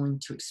be willing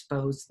to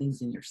expose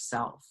things in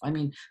yourself.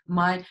 Another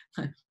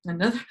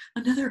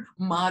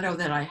motto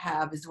that I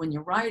have is, when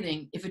you're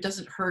writing, if it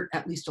doesn't hurt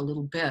at least a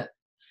little bit,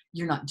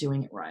 you're not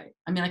doing it right.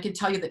 I can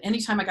tell you that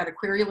anytime I got a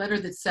query letter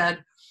that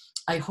said,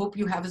 I hope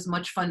you have as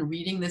much fun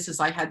reading this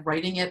as I had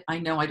writing it, I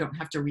know I don't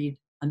have to read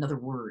another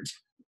word.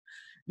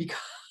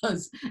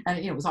 Because, and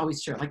it was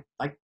always true,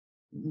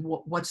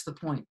 what's the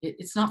point?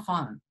 It's not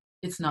fun.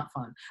 It's not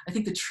fun. I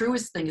think the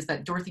truest thing is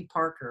that Dorothy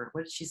Parker,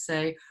 what did she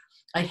say?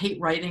 I hate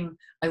writing.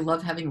 I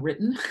love having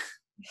written.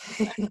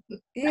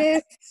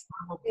 Yes.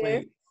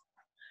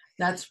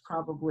 That's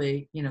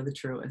probably, the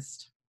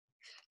truest.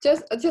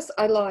 Just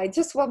I lied.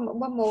 Just one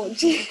more.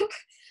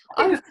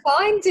 I'm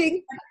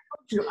finding.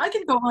 I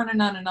can go on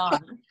and on and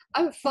on.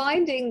 I'm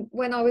finding,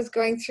 when I was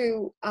going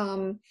through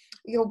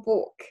your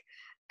book,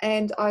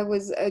 and I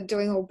was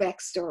doing all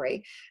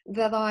backstory,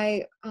 that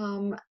I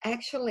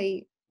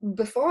actually,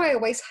 before, I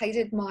always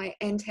hated my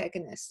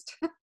antagonist.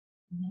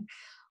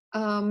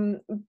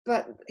 Mm-hmm.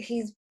 But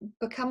he's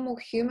become more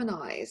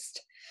humanized.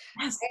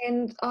 Yes.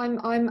 And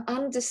I'm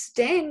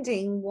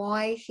understanding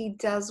why he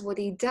does what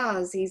he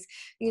does. He's,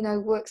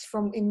 works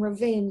in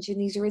revenge,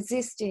 and he's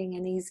resisting,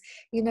 and he's,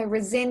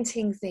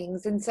 resenting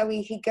things. And so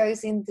he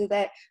goes into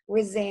that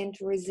resent,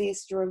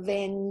 resist,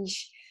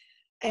 revenge.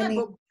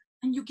 And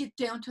and you get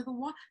down to the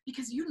why,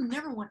 because you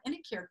never want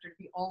any character to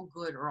be all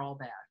good or all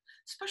bad.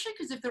 Especially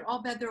because if they're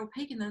all bad, they're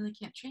opaque, and then they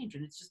can't change.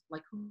 And it's just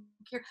like, who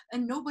cares?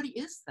 And nobody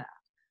is that.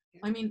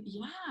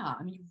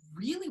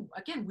 Really,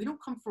 again, we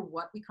don't come for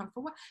what, we come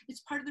for what. It's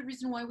part of the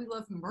reason why we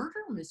love murder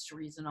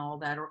mysteries and all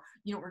that, or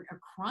a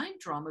crime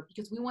drama,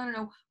 because we want to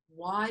know,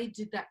 why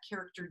did that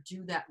character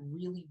do that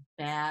really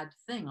bad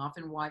thing?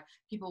 Often why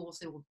people will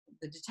say, well,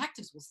 the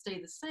detectives will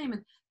stay the same,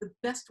 and the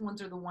best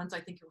ones are the ones, I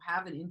think, who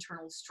have an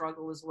internal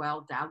struggle as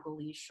well.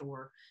 Dalglish,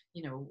 or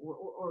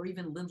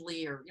even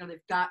Lindley, or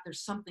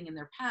there's something in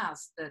their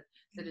past that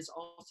is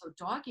also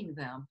dogging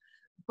them.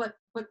 But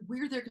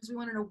we're there because we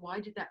want to know, why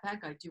did that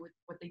bad guy do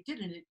what they did?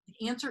 And if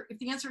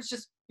the answer is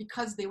just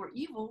because they were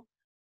evil,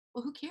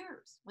 well, who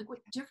cares? Like, what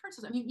difference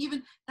is?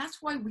 Even that's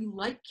why we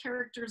like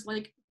characters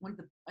like one of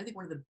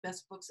the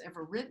best books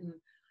ever written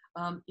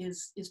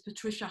is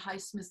Patricia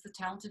Highsmith's The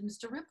Talented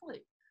Mr.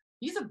 Ripley.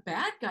 He's a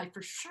bad guy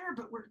for sure,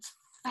 but it's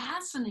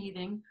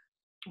fascinating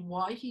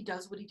why he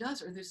does what he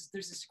does. Or there's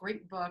this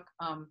great book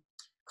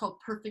called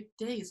Perfect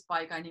Days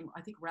by a guy named,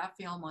 I think,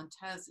 Rafael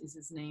Montes is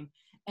his name.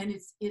 And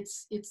it's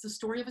the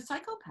story of a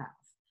psychopath.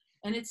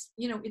 And it's,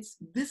 you know, it's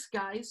this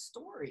guy's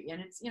story. And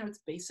it's, you know,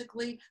 it's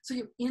basically, so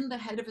you're in the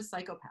head of a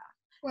psychopath.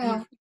 Wow. And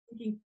you're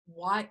thinking,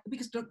 why?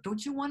 Because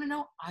don't you want to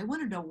know? I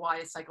want to know why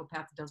a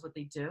psychopath does what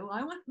they do.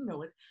 I want to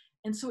know it.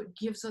 And so it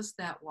gives us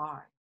that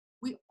why.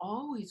 We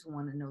always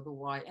want to know the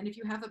why. And if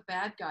you have a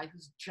bad guy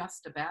who's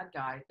just a bad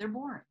guy, they're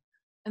boring.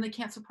 And they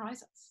can't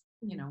surprise us,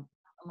 you know,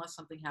 unless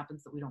something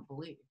happens that we don't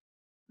believe.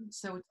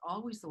 So it's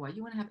always the why.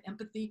 You want to have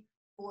empathy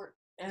for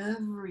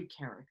every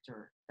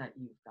character that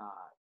you've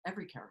got,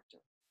 every character,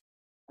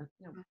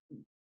 you know,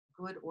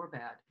 good or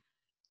bad,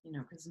 you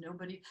know, because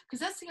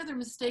that's the other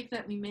mistake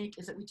that we make,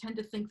 is that we tend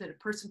to think that a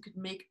person could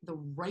make the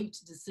right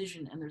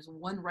decision, and there's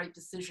one right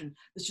decision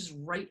that's just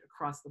right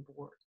across the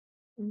board.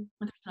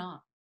 But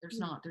there's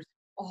not. There's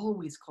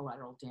always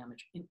collateral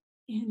damage in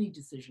any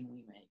decision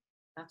we make.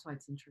 That's why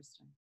it's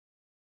interesting.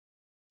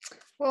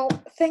 Well,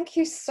 thank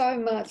you so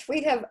much.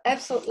 We have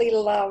absolutely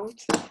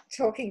loved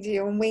talking to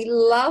you, and we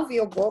love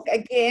your book.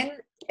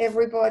 Again,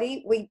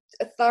 everybody, we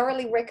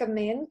thoroughly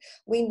recommend.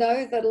 We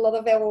know that a lot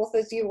of our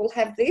authors, you will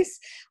have this.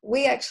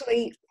 We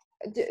actually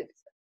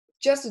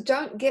just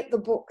don't get the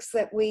books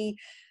that we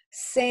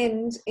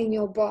send in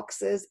your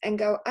boxes and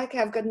go, okay,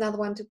 I've got another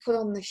one to put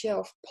on the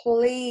shelf.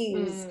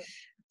 Please.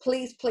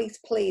 Please, please,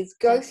 please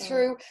go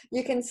through.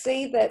 You can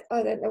see that,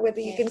 I don't know whether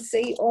you can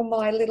see all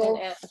my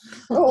little,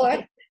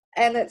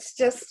 and it's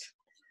just,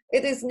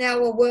 it is now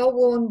a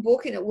well-worn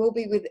book, and it will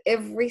be with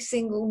every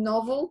single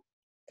novel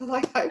that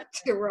I hope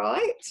to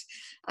write.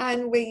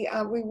 And we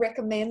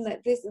recommend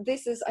that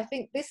this is, I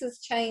think this has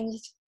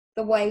changed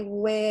the way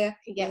we're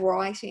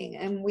writing,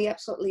 and we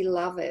absolutely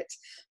love it.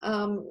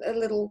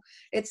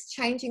 It's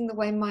changing the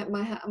way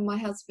my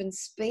husband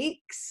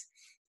speaks.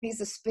 He's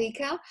a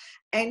speaker,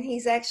 and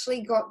he's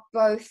actually got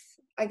both.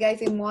 I gave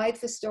him Wired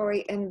for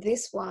Story and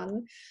this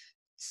one,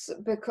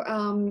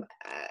 and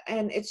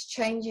it's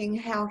changing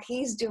how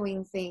he's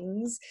doing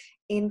things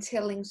in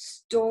telling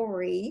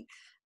story,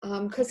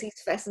 because he's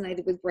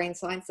fascinated with brain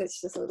science. That's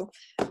just a little,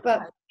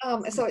 but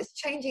so it's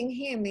changing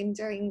him in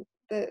doing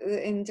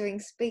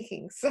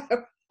speaking. So.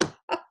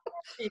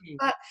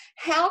 But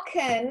how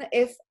can,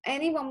 if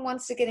anyone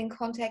wants to get in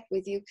contact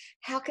with you,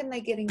 how can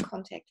they get in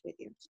contact with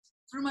you?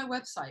 Through my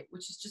website,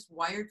 which is just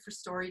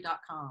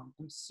wiredforstory.com.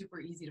 I'm super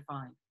easy to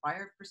find.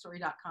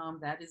 Wiredforstory.com.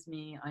 That is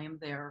me. I am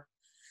there.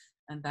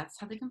 And that's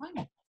how they can find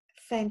me.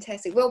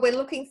 Fantastic. Well, we're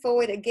looking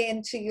forward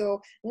again to your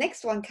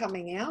next one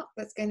coming out.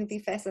 That's going to be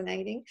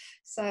fascinating.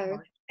 So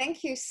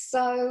thank you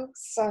so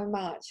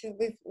much.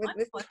 This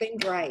has been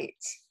great.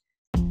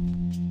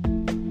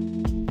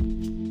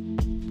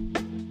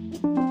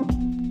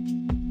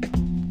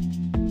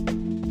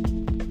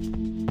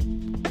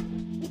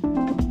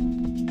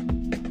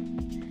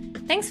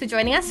 Thanks for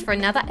joining us for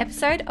another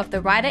episode of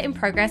the Writer in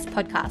Progress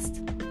podcast.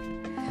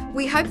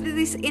 We hope that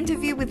this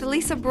interview with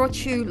Lisa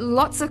brought you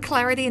lots of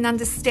clarity and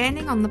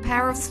understanding on the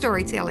power of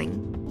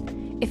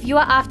storytelling. If you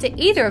are after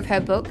either of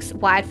her books,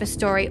 Wired for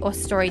Story or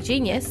Story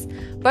Genius,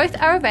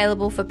 both are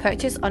available for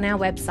purchase on our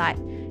website,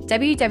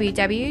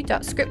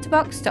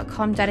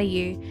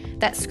 www.scripterbox.com.au.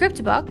 That's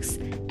Scripterbox,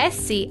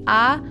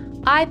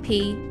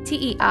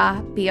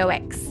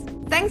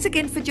 SCRIPTERBOX. Thanks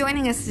again for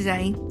joining us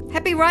today.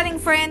 Happy writing,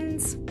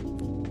 friends!